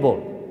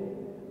stable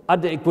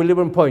at the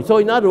equilibrium point. So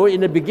in other words,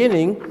 in the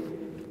beginning,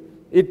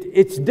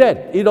 it's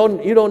dead. You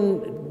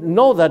don't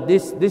know that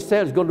this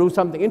cell is going to do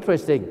something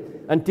interesting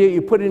until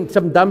you put in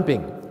some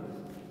damping.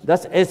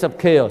 That's edge of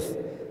chaos.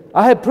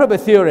 I have proved a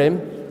theorem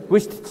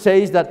which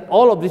says that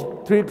all of these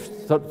three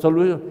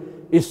solutions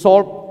is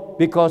solved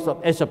because of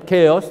edge of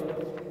chaos.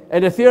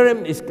 And the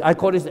theorem is, I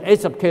call it the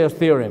edge of chaos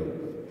theorem.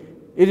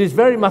 It is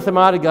very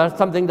mathematical,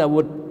 something that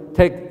would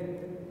take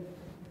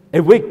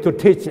a week to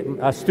teach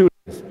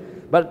students.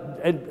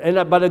 But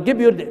I'll give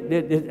you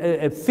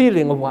a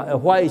feeling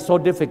of why it's so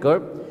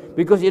difficult,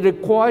 because it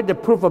requires, the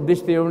proof of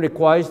this theorem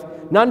requires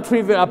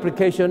non-trivial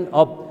application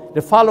of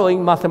the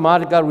following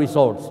mathematical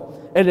results.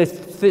 And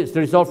it's the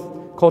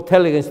result called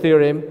Telligen's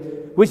theorem,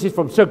 which is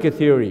from circuit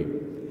theory.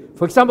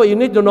 For example, you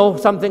need to know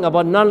something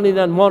about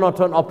nonlinear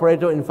monotone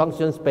operator in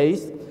function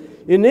space.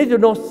 You need to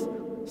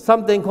know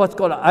something what's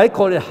called, I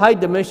call it high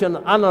dimension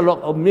analog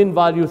of mean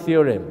value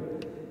theorem.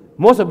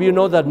 Most of you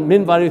know that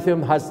mean value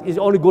theorem is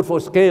only good for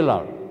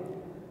scalar.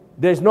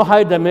 There's no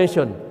high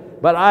dimension.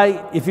 But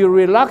if you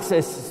relax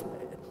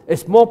a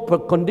small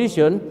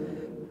condition,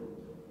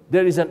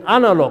 there is an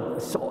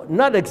analog. So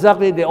not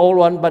exactly the old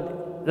one,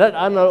 but that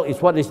analog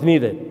is what is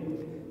needed.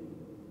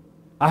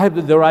 I have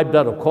to derive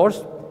that, of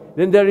course.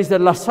 Then there is the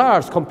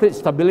Lazar's complete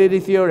stability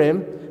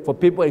theorem. For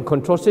people in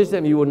control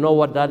system, you will know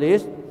what that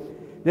is.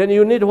 Then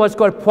you need what's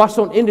called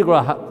Poisson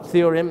integral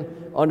theorem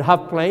on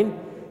half plane.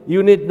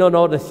 You need to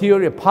know the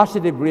theory of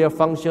positive real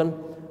function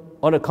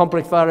on a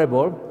complex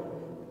variable.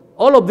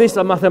 All of these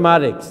are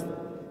mathematics,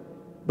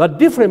 but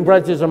different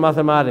branches of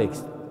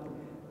mathematics.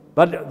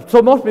 But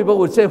so most people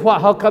would say,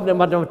 how come the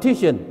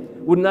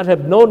mathematician would not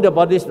have known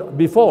about this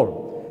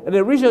before? And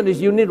the reason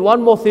is you need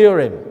one more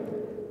theorem,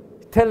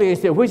 telling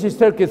us which is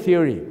circuit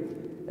theory.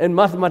 And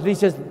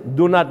mathematicians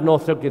do not know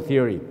circuit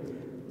theory.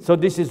 So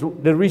this is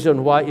the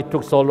reason why it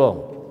took so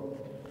long.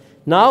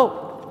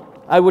 Now,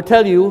 I will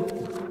tell you,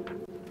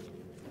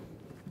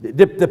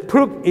 the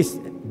proof is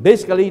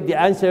basically the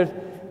answer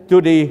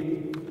to the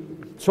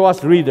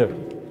Chua's reader.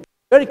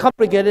 Very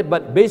complicated,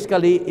 but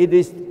basically it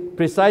is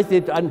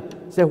precisely to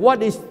say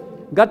what is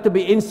got to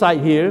be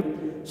inside here,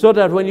 so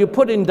that when you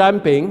put in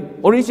damping,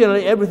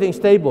 originally everything's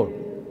stable.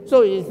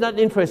 So it's not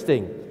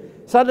interesting.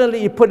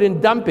 Suddenly you put in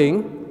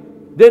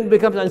damping, then it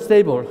becomes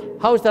unstable.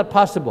 How is that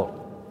possible?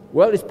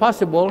 Well, it's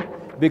possible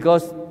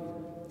because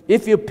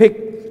if you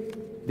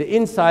pick the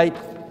inside,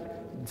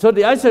 so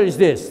the answer is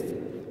this.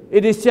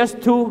 It is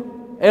just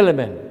two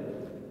elements.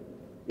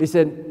 It's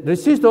a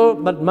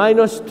resistor, but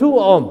minus 2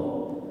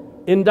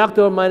 ohm,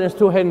 inductor minus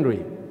 2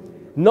 Henry.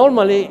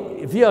 Normally,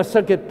 if you are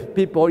circuit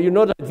people, you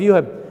know that if you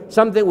have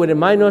something with a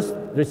minus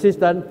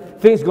resistance,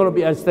 things are going to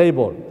be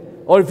unstable.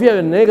 Or if you have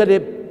a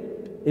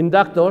negative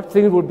inductor,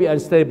 things will be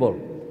unstable.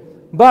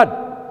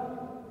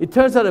 But it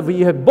turns out if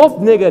you have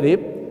both negative,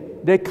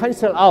 they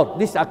cancel out.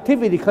 This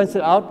activity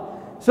cancels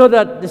out so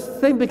that this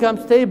thing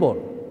becomes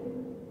stable.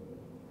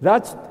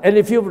 And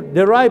if you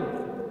derive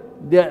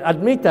the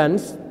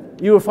admittance,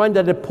 you will find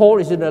that the pole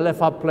is in the left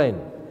half plane.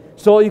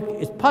 So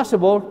it's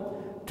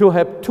possible to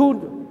have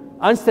two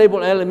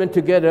unstable elements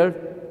together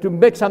to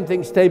make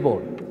something stable.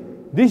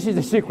 This is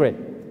the secret.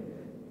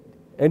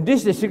 And this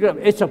is the secret of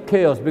edge of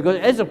chaos, because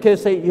edge of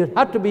chaos says you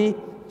have to be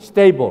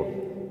stable.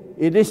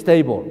 It is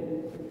stable.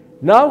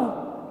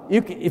 Now,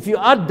 if you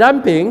add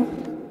damping,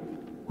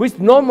 which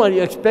normally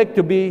you expect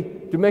to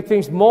make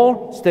things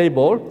more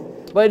stable,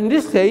 but in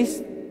this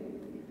case,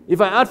 if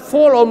I add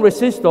 4 ohm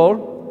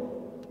resistor,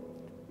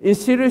 in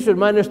series with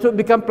minus 2, it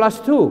becomes plus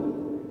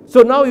 2.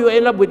 So now you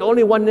end up with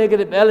only one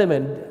negative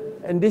element.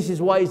 and this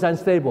is why it's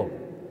unstable.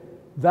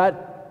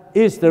 That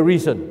is the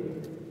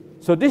reason.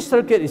 So this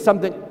circuit is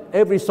something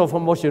every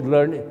sophomore should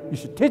learn. You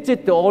should teach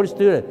it to all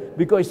students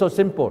because it's so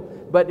simple,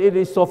 but it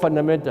is so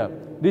fundamental.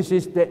 This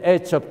is the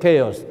edge of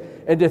chaos.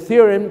 And the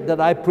theorem that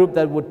I proved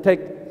that would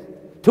take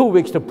 2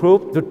 weeks to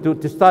prove,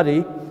 to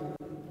study,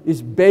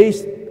 is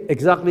based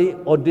exactly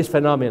on this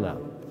phenomena.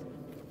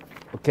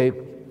 Okay?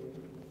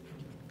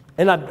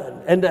 And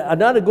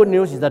another good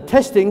news is that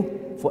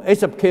testing for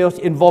edge of chaos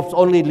involves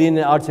only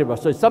linear algebra.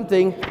 So it's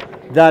something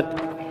that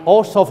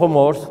all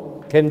sophomores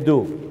can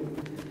do.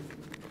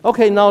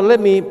 Okay, now let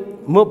me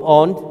move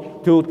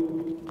on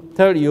to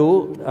tell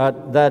you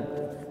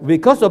that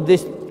because of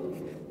this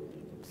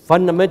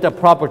fundamental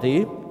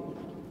property,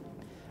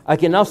 I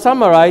can now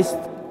summarize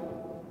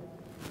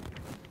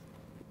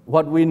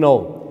what we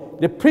know.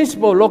 The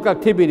principle of local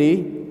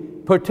activity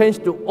pertains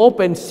to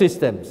open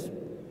systems,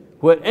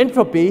 where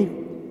entropy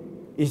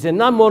is a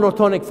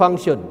non-monotonic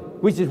function,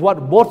 which is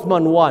what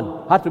Boltzmann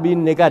wants, has to be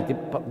negative,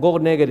 go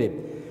negative.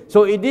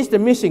 So it is the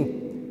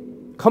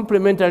missing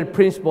complementary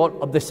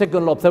principle of the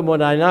second law of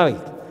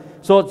thermodynamics.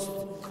 So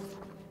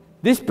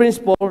this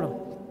principle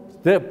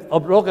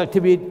of local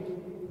activity,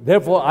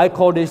 therefore I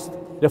call this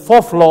the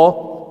fourth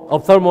law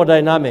of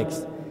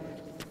thermodynamics,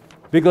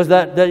 because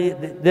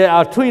there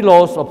are 3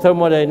 laws of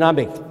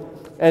thermodynamics.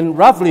 And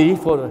roughly,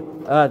 for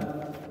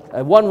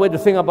one way to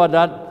think about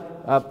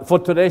that, for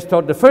today's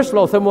talk, the first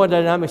law of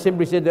thermodynamics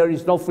simply says there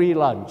is no free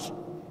lunch.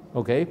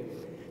 Okay?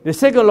 The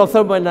second law of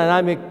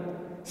thermodynamics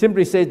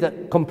simply says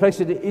that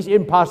complexity is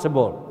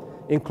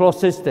impossible in closed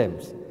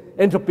systems.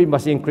 Entropy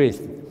must increase.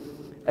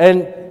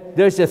 And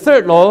there's a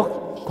third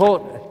law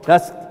called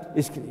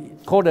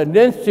the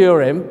Nernst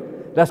theorem.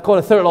 That's called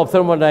the third law of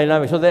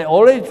thermodynamics. So there are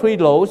already 3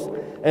 laws,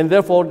 and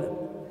therefore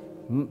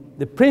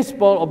the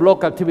principle of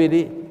local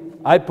activity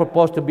I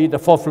propose to be the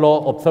fourth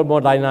law of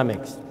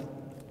thermodynamics.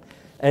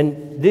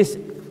 And this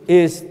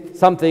is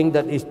something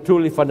that is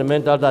truly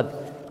fundamental that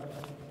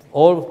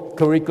all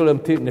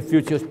curriculum in the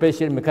future,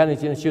 especially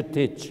mechanics, should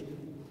teach.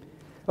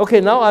 Okay,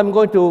 now I'm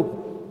going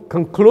to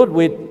conclude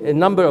with a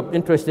number of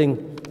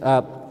interesting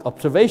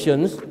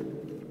observations.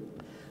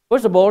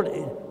 First of all,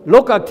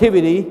 local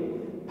activity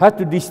has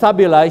to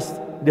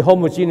destabilize the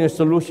homogeneous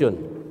solution.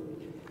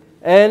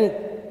 And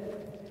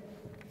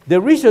the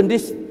reason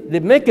the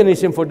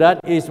mechanism for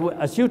that is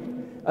as you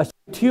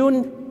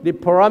tune the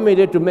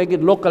parameter to make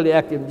it locally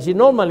active. You see,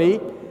 normally,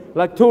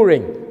 like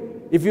Turing,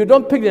 if you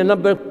don't pick the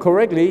number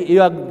correctly,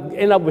 you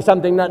end up with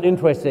something not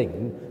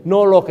interesting,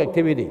 no local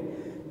activity.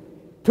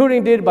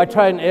 Turing did it by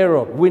trial and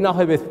error. We now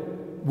have a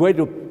way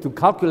to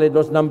calculate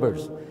those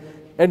numbers.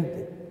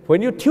 And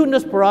when you tune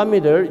this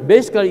parameter,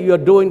 basically you are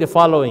doing the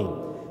following.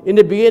 In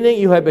the beginning,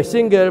 you have a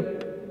single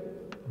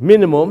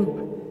minimum.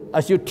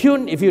 If you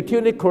tune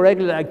it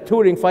correctly, like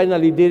Turing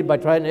finally did by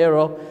trial and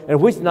error,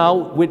 and which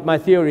now, with my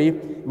theory,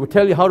 will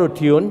tell you how to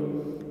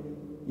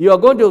tune, you are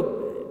going to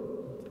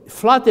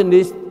flatten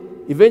this.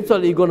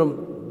 Eventually, you're going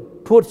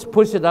to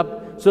push it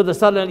up so that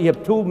suddenly you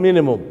have 2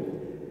 minimum.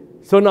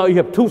 So now you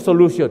have 2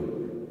 solutions.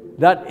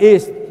 That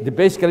is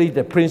basically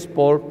the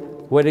principle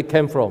where it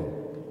came from.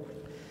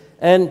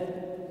 And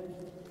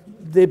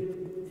the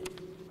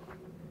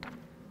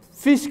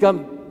physical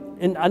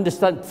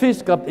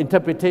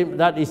interpretation,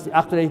 that is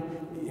actually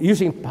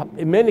using,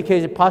 in many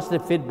cases,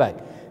 positive feedback.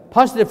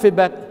 Positive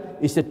feedback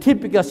is a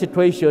typical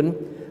situation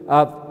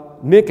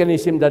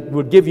mechanism that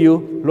will give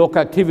you local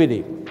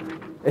activity.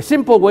 A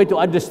simple way to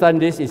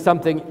understand this is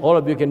something all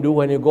of you can do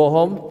when you go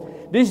home.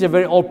 This is a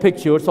very old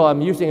picture, so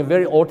I'm using a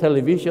very old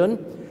television.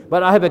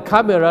 But I have a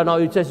camera now.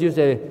 You just use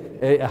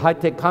a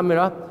high-tech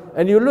camera,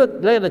 and you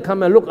let the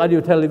camera look at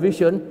your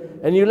television,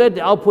 and you let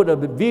the output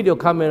of the video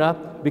camera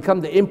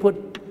become the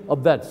input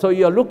of that. So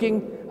you are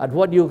looking at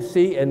what you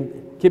see and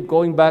keep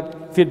going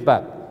back,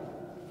 feedback.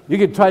 You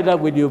can try that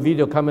with your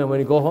video camera when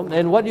you go home,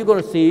 and what you're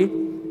going to see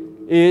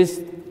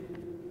is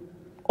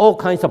all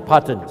kinds of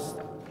patterns.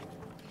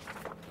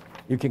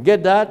 You can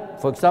get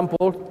that, for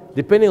example,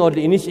 depending on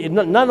the initial,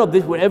 none of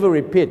this will ever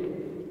repeat.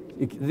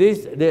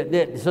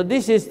 So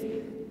this is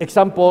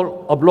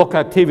example of local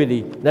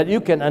activity that you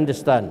can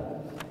understand.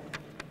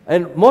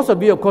 And most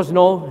of you, of course,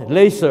 know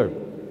laser.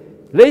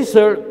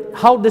 Laser,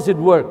 how does it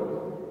work?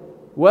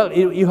 Well,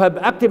 you have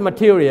active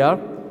material,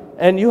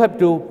 and you have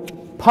to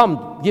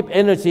give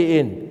energy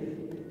in.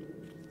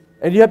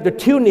 And you have to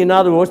tune, in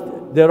other words,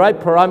 the right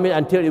parameter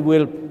until it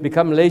will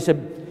become laser.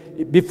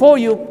 Before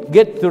you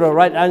get to the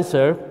right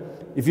answer,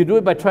 if you do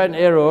it by trial and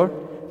error,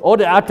 all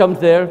the atoms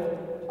there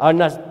are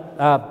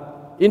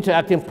not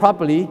interacting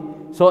properly,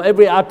 so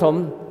every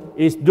atom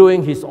is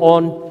doing his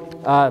own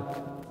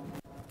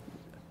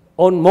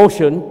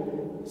motion,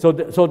 so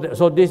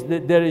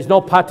there is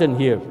no pattern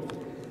here.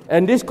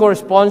 And this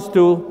corresponds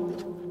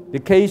to the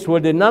case where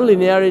the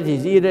nonlinearity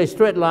is either a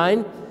straight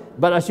line,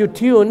 but as you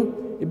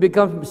tune, it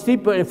becomes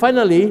steeper, and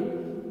finally,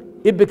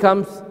 it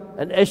becomes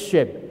an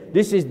S-shape.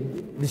 This is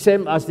the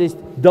same as this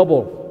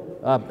double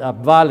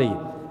valley.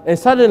 And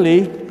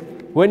suddenly,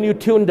 when you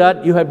tune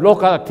that, you have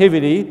local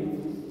activity,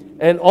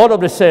 and all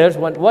of the cells,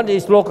 one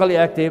is locally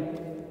active,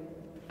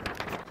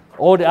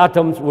 all the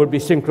atoms will be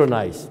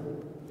synchronized.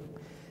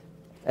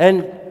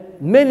 And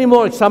many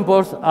more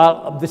examples are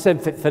of the same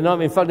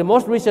phenomenon. In fact, the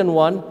most recent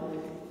one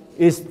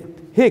is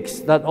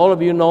Higgs, that all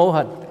of you know,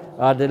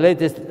 the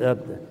latest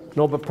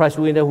Nobel Prize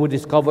winner who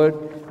discovered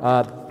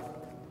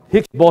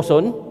Higgs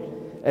boson,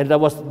 and that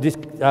was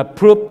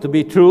proved to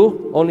be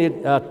true only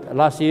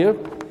last year.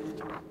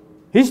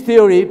 His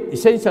theory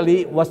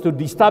essentially was to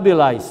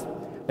destabilize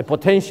a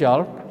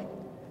potential,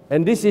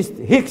 and this is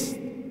Higgs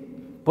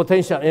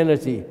potential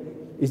energy.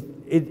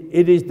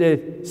 It is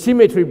the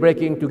symmetry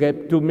breaking to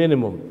get to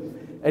minimum,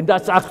 and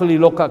that's actually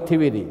local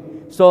activity.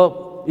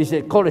 So it's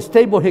called a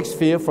stable Higgs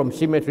field from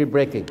symmetry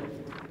breaking.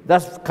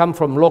 That's come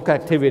from local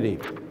activity.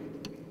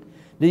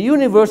 The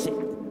universe,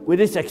 with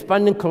its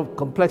expanding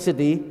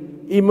complexity,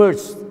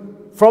 emerged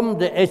from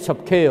the edge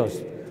of chaos,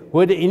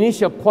 where the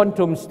initial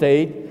quantum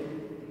state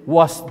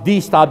was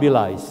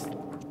destabilized.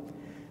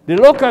 The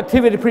local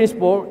activity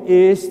principle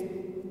is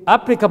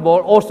applicable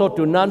also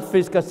to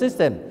non-physical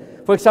systems.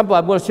 For example,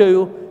 I'm going to show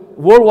you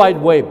World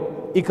Wide Web,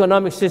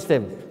 economic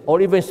system,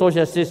 or even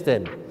social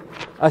system.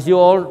 As you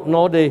all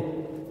know,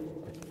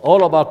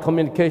 all of our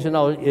communication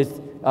now is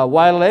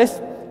wireless,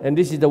 and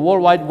this is the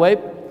World Wide Web.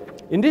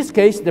 In this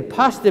case, the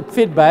positive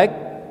feedback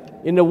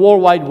in the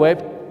World Wide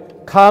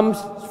Web comes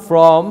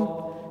from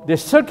the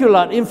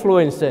circular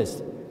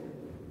influences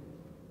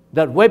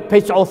that web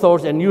page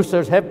authors and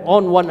users have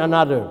on one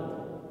another,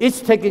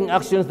 each taking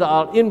actions that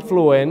are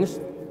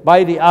influenced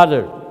by the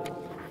other.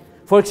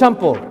 For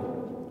example,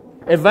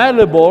 a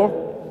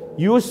valuable,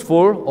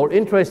 useful, or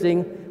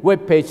interesting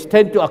web page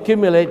tend to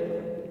accumulate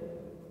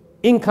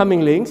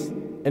incoming links,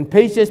 and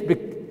pages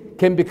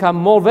can become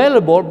more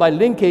valuable by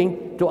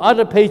linking to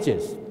other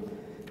pages.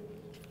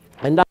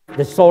 And that's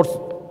the source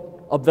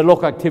of the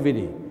local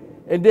activity.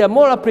 And there are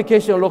more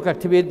applications of local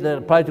activity that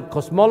apply to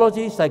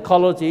cosmology,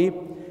 psychology,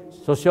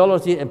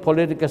 sociology, and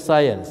political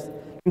science.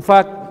 In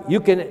fact, you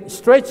can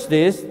stretch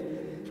this.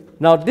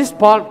 Now, this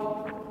part,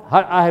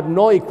 I have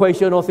no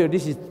equation, no theory.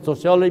 This is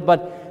sociology,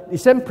 but the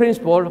same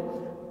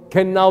principle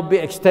can now be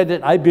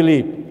extended, I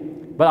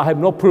believe, but I have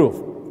no proof.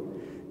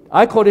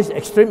 I call this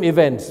extreme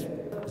events: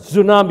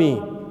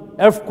 tsunami,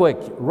 earthquake,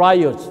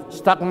 riots,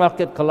 stock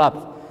market collapse,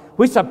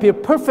 which appear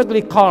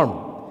perfectly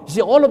calm. You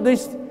see, all of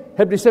this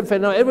have the same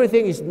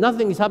phenomenon.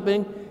 Nothing is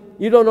happening.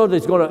 You don't know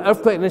there's going to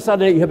earthquake, and then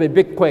suddenly you have a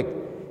big quake.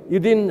 You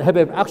didn't have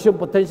an action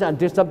potential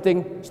until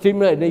something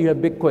stimulated, and then you have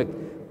a big quake.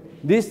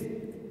 This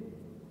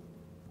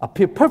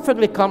appear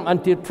perfectly calm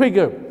until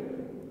trigger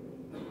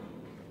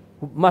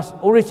must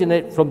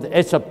originate from the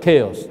edge of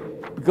chaos,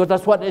 because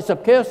that's what the edge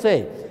of chaos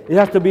say. It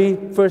has to be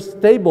first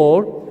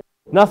stable,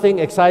 nothing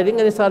exciting,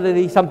 and then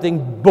suddenly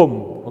something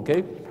boom,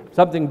 okay,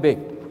 something big.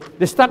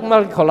 The stock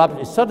market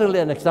collapse is certainly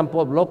an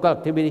example of local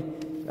activity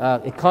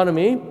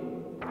economy.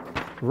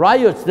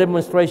 Riots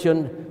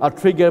demonstrations are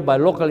triggered by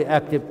locally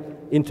active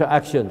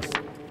interactions.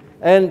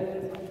 And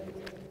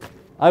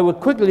I will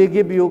quickly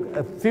give you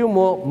a few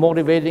more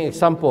motivating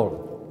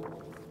examples.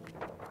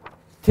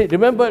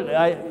 Remember,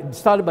 I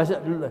started by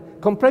saying,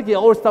 complexity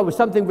always starts with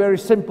something very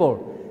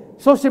simple.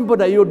 So simple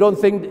that you don't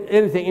think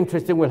anything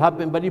interesting will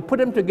happen, but you put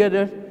them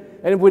together,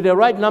 and with the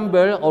right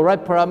number or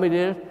right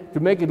parameter to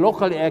make it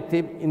locally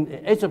active, in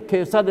the edge of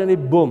chaos, suddenly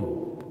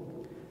boom.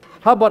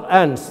 How about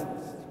ants?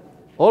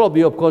 All of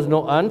you, of course,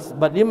 know ants,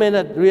 but you may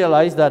not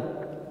realize that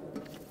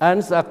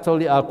ants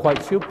actually are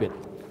quite stupid,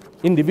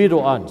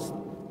 individual ants.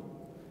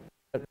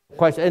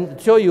 And to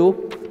show you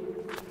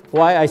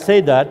why I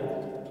say that,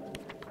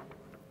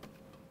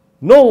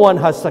 no one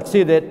has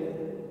succeeded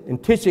in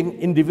teaching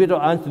individual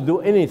ants to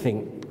do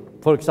anything,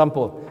 for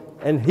example.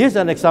 And here's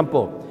an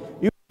example.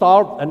 You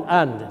starve an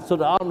ant, so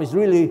the ant is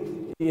really,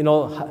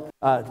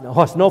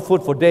 has no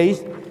food for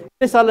days.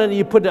 Then suddenly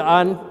you put the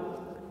ant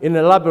in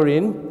a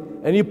labyrinth,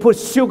 and you put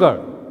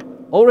sugar,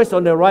 always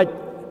on the right.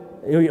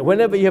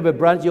 Whenever you have a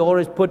branch, you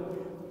always put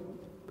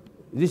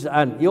this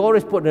ant. You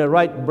always put the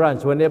right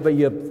branch whenever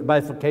you have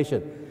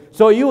bifurcation.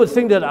 So you would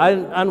think that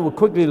ant would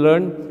quickly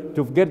learn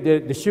to get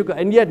the sugar,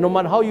 and yet no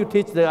matter how you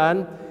teach the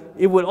ant,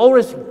 it will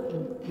always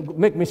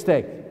make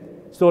mistake.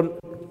 So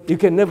you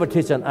can never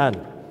teach an ant.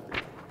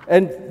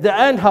 And the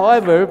ant,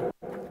 however,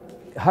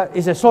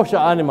 is a social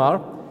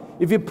animal.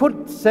 If you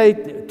put,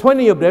 say,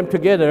 20 of them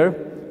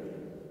together,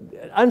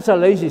 ants are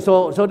lazy,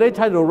 so they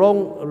try to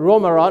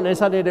roam around, and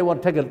suddenly they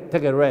want to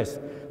take a rest.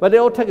 But they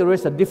all take a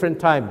rest at different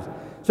times.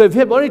 So if you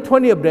have only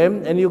 20 of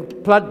them, and you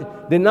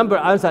plot the number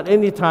of ants at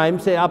any time,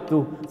 say up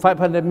to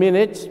 500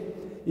 minutes,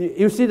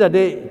 you see that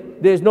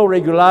there is no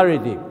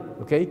regularity.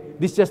 Okay,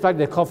 this is just like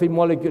the coffee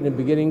molecule in the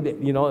beginning,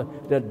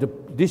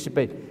 that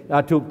dissipate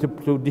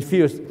to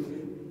diffuse.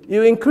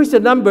 You increase the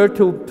number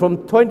from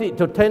 20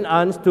 to 10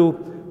 ants to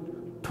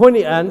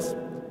 20 ants,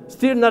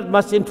 still not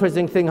much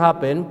interesting thing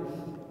happen.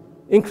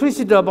 Increase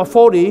it to about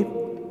 40,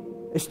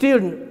 still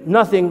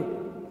nothing,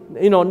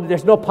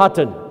 there's no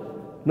pattern.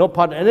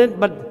 And then,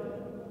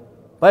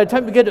 but by the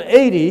time you get to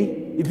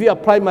 80, if you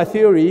apply my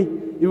theory,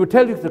 it will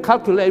tell you to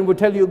calculate, and will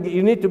tell you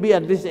you need to be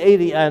at least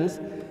 80 ants,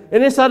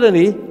 and then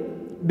suddenly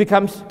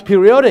becomes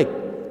periodic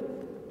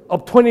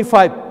of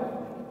 25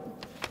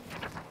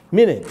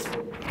 minutes.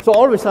 So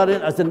all of a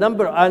sudden, as the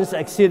number of ants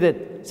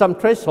exceeded some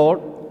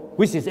threshold,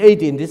 which is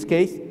 80 in this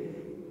case,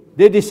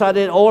 they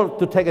decided all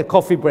to take a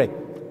coffee break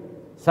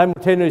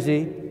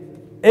simultaneously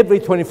every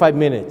 25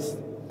 minutes.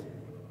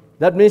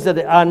 That means that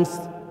the ants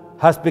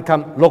has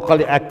become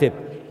locally active.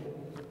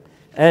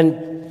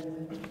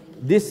 And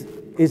this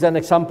is an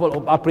example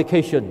of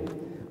application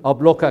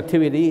of local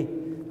activity.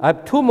 I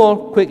have two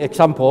more quick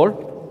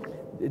examples.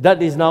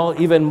 That is now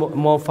even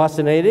more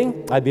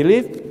fascinating, I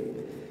believe.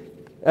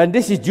 And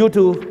this is due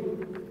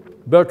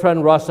to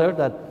Bertrand Russell,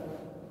 that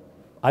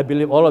I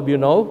believe all of you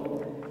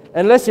know.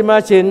 And let's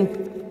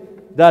imagine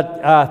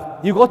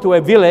that you go to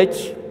a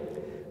village,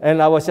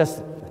 and I was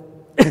just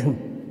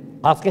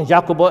asking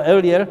Jacobo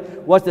earlier,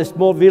 what's the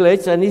small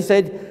village? And he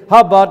said,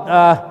 how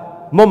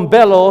about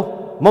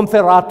Mombello,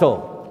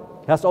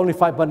 Monferrato? It has only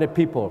 500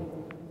 people.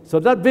 So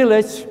that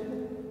village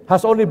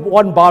has only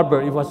one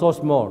barber. It was so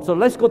small. So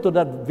let's go to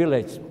that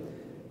village.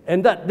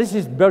 And this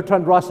is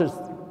Bertrand Russell's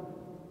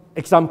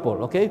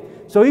example, okay?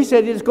 So he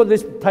said, let's go to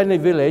this tiny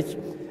village.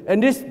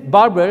 And this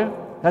barber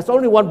has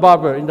only one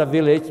barber in the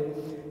village.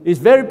 It's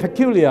very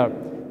peculiar.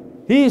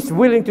 He is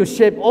willing to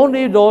shape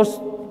only those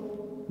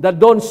that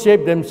don't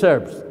shape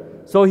themselves.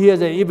 So he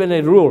has even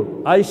a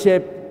rule. I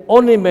shape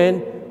only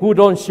men who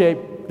don't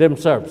shape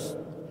themselves.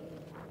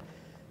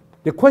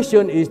 The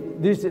question is,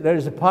 there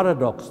is a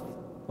paradox.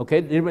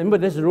 Okay, remember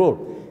this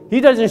rule. He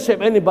doesn't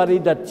shape anybody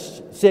that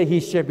say he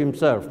shaped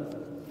himself.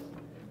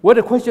 Well,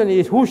 the question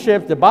is, who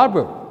shaped the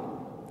barber?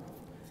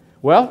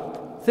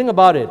 Well, think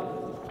about it.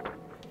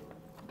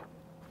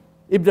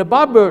 If the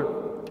barber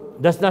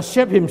does not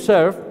shape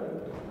himself,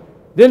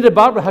 then the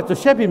barber has to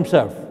shape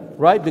himself,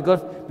 right?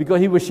 Because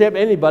he will shape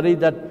anybody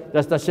that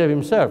does not shape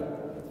himself.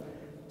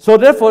 So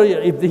therefore,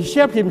 if he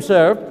shaped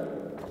himself,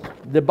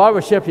 the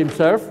barber shaped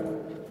himself,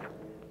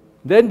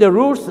 then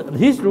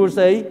his rules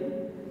say,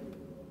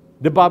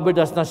 the barber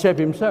does not shape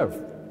himself.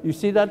 You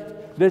see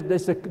that? There's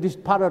this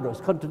paradox,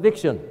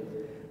 contradiction.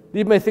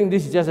 You may think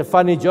this is just a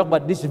funny joke,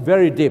 but this is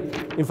very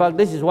deep. In fact,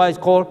 this is why it's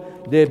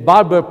called the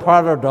barber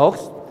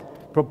paradox,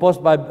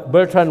 proposed by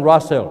Bertrand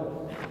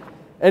Russell.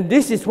 And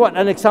this is what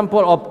an example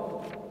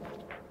of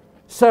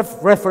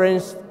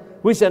self-reference,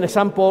 which is an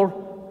example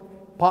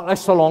par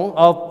excellence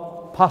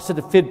of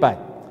positive feedback.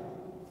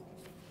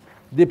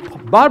 The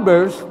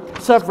barber's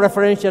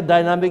self-referential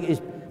dynamic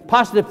is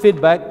positive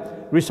feedback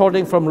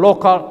resulting from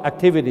local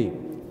activity.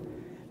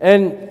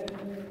 And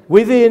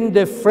within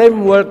the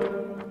framework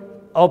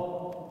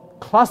of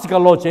classical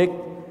logic,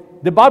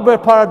 the barber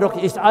paradox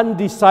is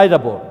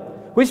undecidable,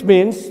 which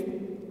means,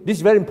 this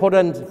is very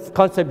important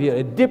concept here,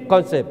 a deep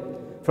concept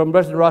from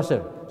Bertrand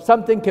Russell.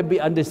 Something can be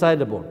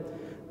undecidable.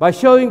 By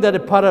showing that a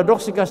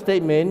paradoxical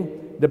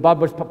statement, the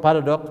barber's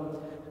paradox,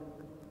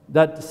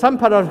 that some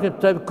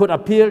paradox could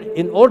appear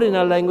in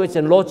ordinary language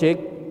and logic,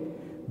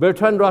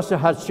 Bertrand Russell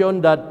has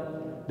shown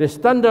that the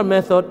standard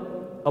method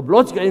of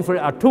logical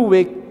inference are too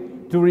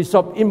weak to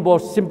resolve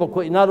involved simple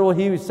questions. In other words,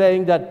 he was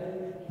saying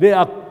that there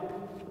are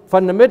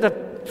fundamental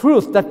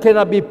truths that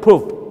cannot be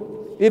proved,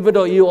 even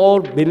though you all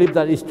believe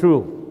that it's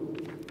true.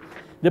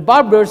 The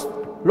barber's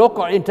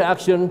local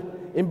interaction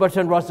in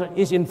Bertrand Russell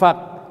is in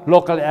fact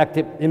locally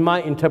active in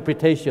my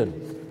interpretation.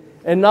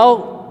 And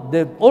now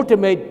the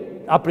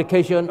ultimate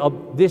application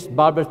of this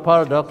barber's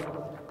paradox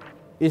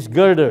is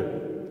Kurt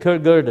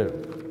Gödel.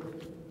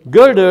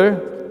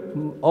 Gödel,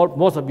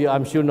 most of you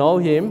I'm sure know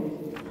him,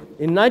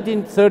 in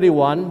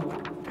 1931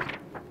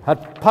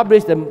 had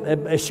published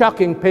a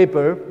shocking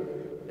paper,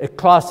 a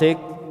classic,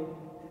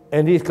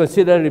 and he's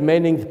considered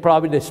remaining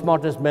probably the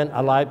smartest man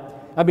alive,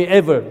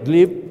 ever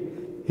lived.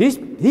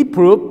 He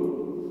proved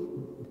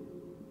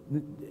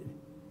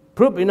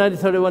in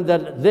 1931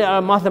 that there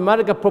are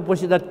mathematical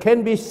propositions that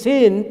can be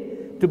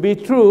seen to be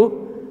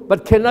true,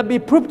 but cannot be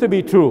proved to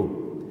be true.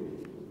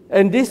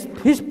 And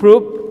his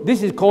proof,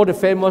 this is called the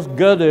famous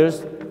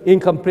Gödel's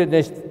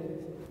incompleteness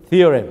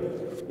theorem.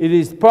 It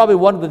is probably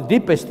one of the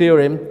deepest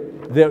theorems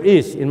there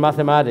is in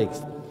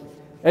mathematics.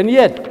 And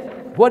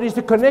yet, what is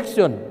the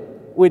connection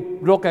with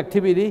local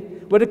activity?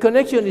 Well, the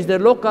connection is the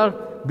local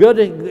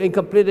Gödel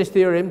incompleteness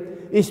theorem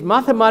is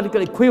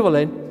mathematical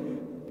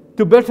equivalent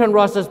to Bertrand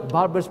Russell's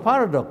barber's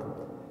paradox.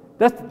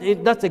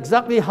 That's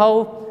exactly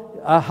how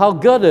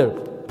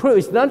Gödel proved.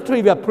 It's not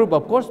trivial proof,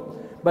 of course,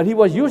 but he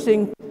was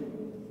using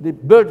the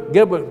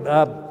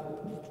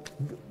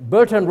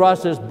Bertrand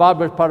Russell's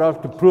barber's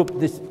paradox to prove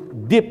this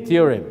deep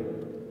theorem.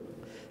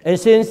 And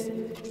since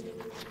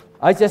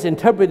I just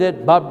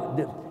interpreted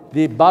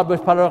the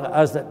barber's paradox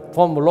as a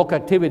form of local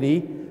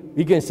activity,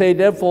 we can say,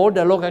 therefore,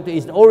 the local activity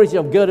is the origin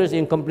of Gödel's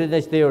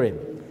incompleteness theorem.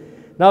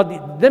 Now,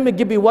 let me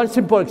give you one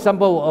simple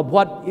example of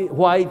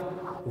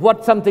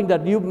what something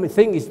that you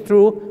think is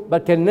true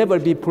but can never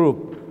be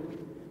proved.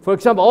 For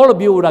example, all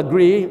of you would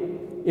agree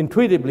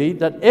intuitively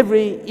that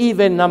every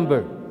even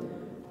number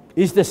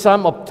is the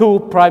sum of two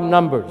prime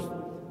numbers.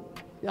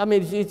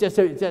 It's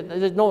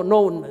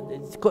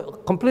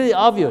completely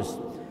obvious.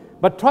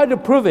 But try to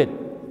prove it.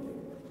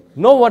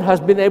 No one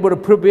has been able to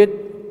prove it.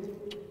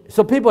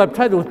 So people have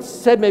tried to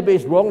say maybe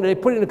it's wrong. They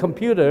put it in a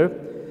computer.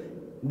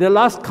 the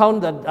last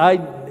count that I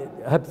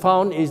have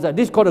found is that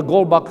this is called a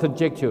Goldbach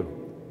conjecture.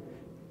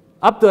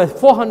 Up to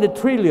 400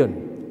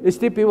 trillion,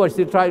 still people are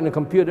still trying the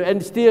computer,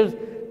 and still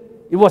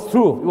it was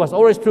true. It was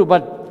always true,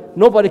 but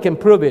nobody can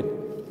prove it.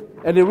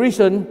 And the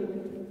reason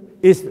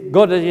is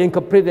Gödel's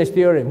incompleteness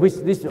theorem, which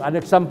this is an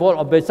example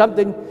of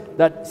something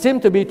that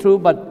seems to be true,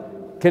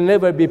 but can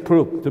never be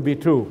proved to be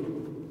true.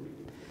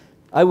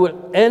 I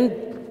will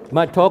end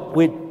my talk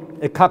with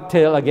a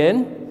cocktail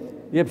again.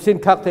 You have seen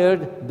cocktail,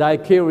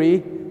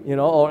 daiquiri,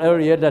 or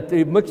area that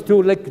you mix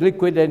two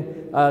liquid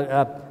and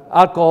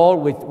alcohol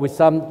with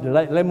some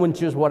lemon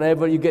juice,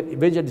 whatever, you get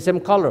eventually the same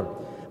color.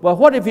 But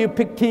what if you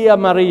pick Tia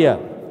Maria?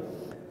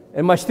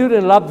 And my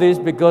students love this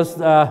because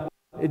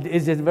it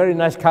is a very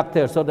nice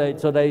cocktail. So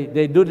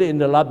they do it in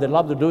the lab. They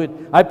love to do it.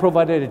 I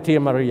provided a Tia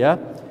Maria.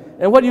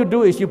 And what you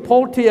do is you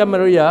pour Tia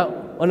Maria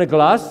on a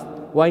glass,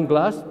 wine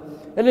glass,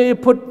 and then you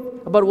put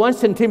about 1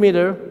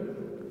 centimeter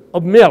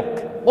of milk,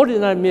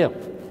 ordinary milk,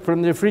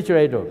 from the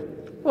refrigerator,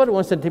 about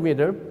 1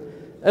 centimeter.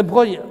 And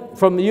because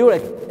from your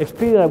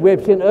experience we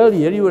have seen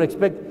earlier, you would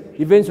expect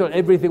eventually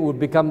everything would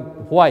become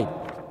white.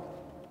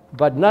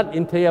 But not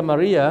in Tia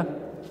Maria.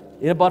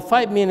 In about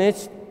 5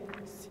 minutes,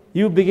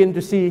 you begin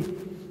to see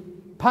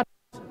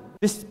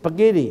this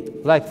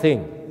spaghetti-like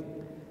thing.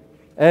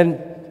 And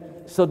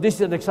so this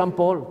is an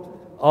example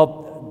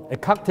of a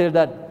cocktail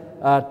that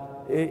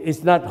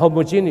is not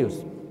homogeneous.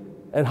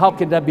 And how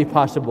can that be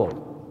possible?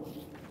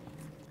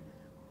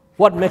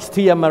 What makes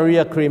Tia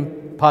Maria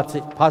cream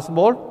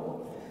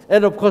possible?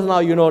 And of course now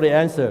you know the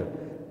answer.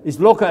 It's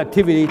local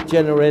activity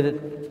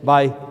generated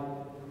by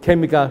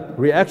chemical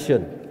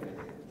reaction.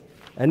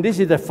 And this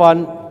is a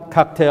fun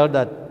cocktail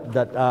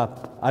that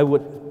I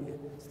would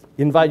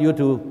invite you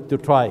to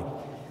try.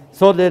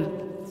 So the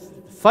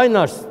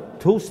final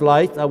 2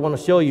 slides I want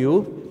to show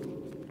you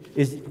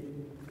is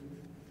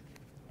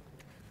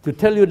to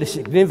tell you the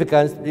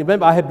significance.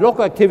 Remember, I have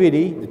local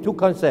activity, the 2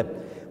 concepts.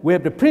 We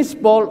have the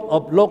principle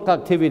of local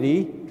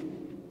activity,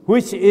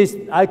 which is,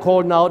 I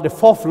call now, the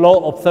 4th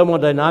law of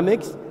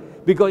thermodynamics,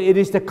 because it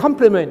is the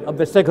complement of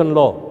the 2nd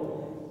law.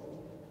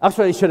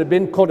 Actually, it should have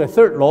been called the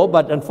 3rd law,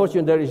 but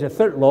unfortunately there is a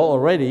 3rd law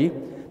already,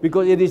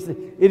 because it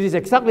is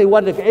exactly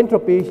what the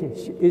entropy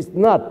is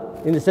not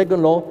in the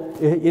 2nd law.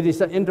 It is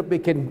that entropy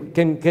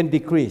can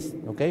decrease.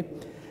 Okay.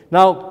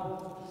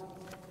 Now,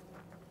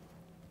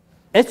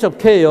 H of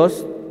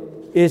chaos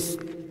is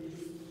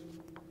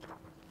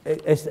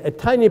a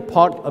tiny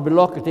part of the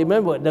local.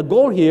 Remember, the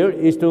goal here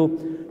is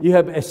you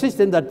have a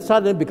system that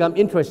suddenly becomes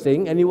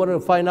interesting, and you want to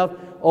find out,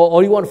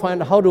 or you want to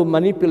find out how to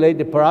manipulate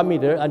the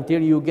parameter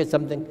until you get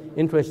something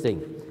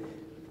interesting.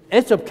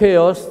 H of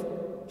chaos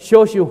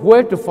shows you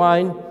where to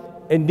find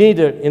a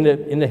needle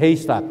in the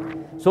haystack.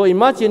 So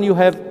imagine you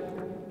have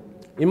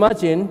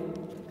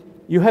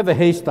a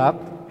haystack,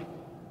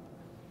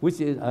 which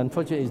is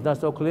unfortunately is not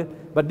so clear,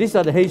 but these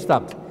are the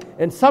haystacks.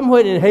 And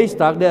somewhere in the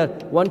haystack there are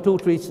 1, 2,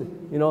 3,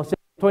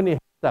 20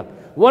 haystacks.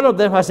 One of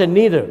them has a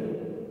needle.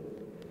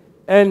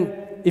 And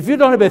if you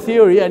don't have a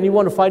theory and you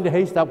want to find the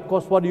haystack, of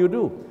course, what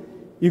do?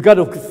 You got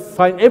to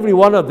find every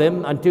one of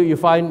them until you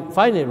find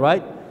it,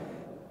 right?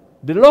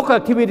 The local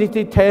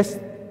activity test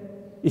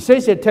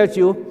essentially tells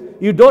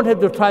you don't have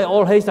to try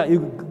all haystacks. You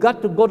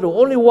got to go to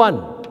only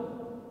one.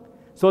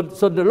 So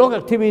the local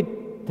activity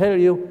tells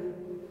you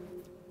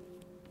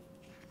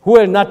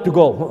where not to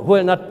go,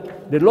 where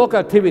not. The local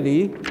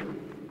activity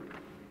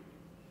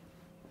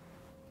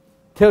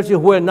tells you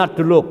where not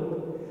to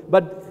look.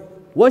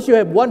 But once you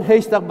have one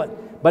haystack,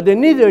 but the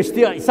needle is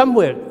still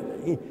somewhere,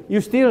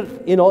 you still,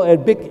 a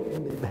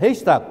big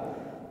haystack.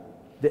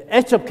 The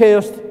H of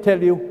chaos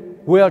tells you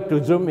where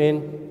to zoom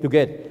in to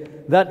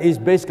get. That is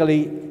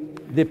basically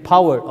the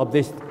power of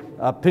this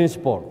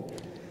principle.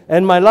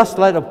 And my last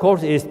slide, of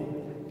course, is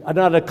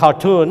another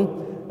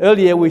cartoon.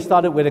 Earlier we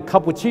started with a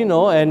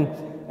cappuccino, and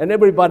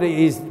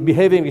everybody is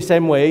behaving the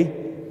same way,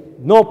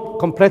 no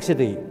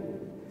complexity.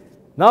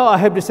 Now I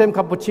have the same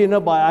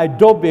cappuccino, but I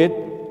dope it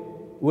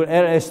with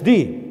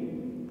LSD.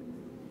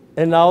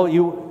 And now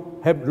you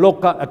have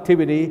local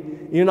activity.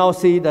 You now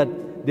see that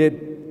the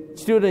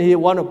student here,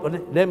 one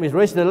of them is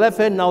raising the left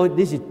hand, now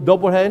this is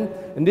double hand,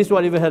 and this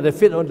one even has a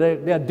fit on there.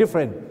 They are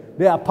different.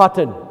 They are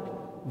pattern.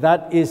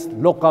 That is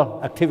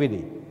local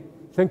activity.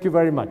 Thank you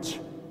very much.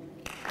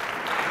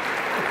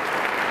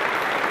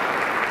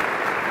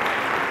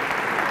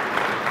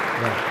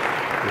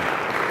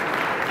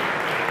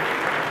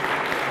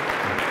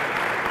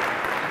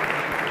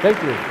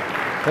 Thank you.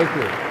 Thank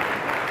you.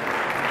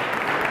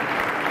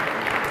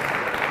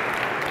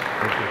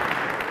 Thank you.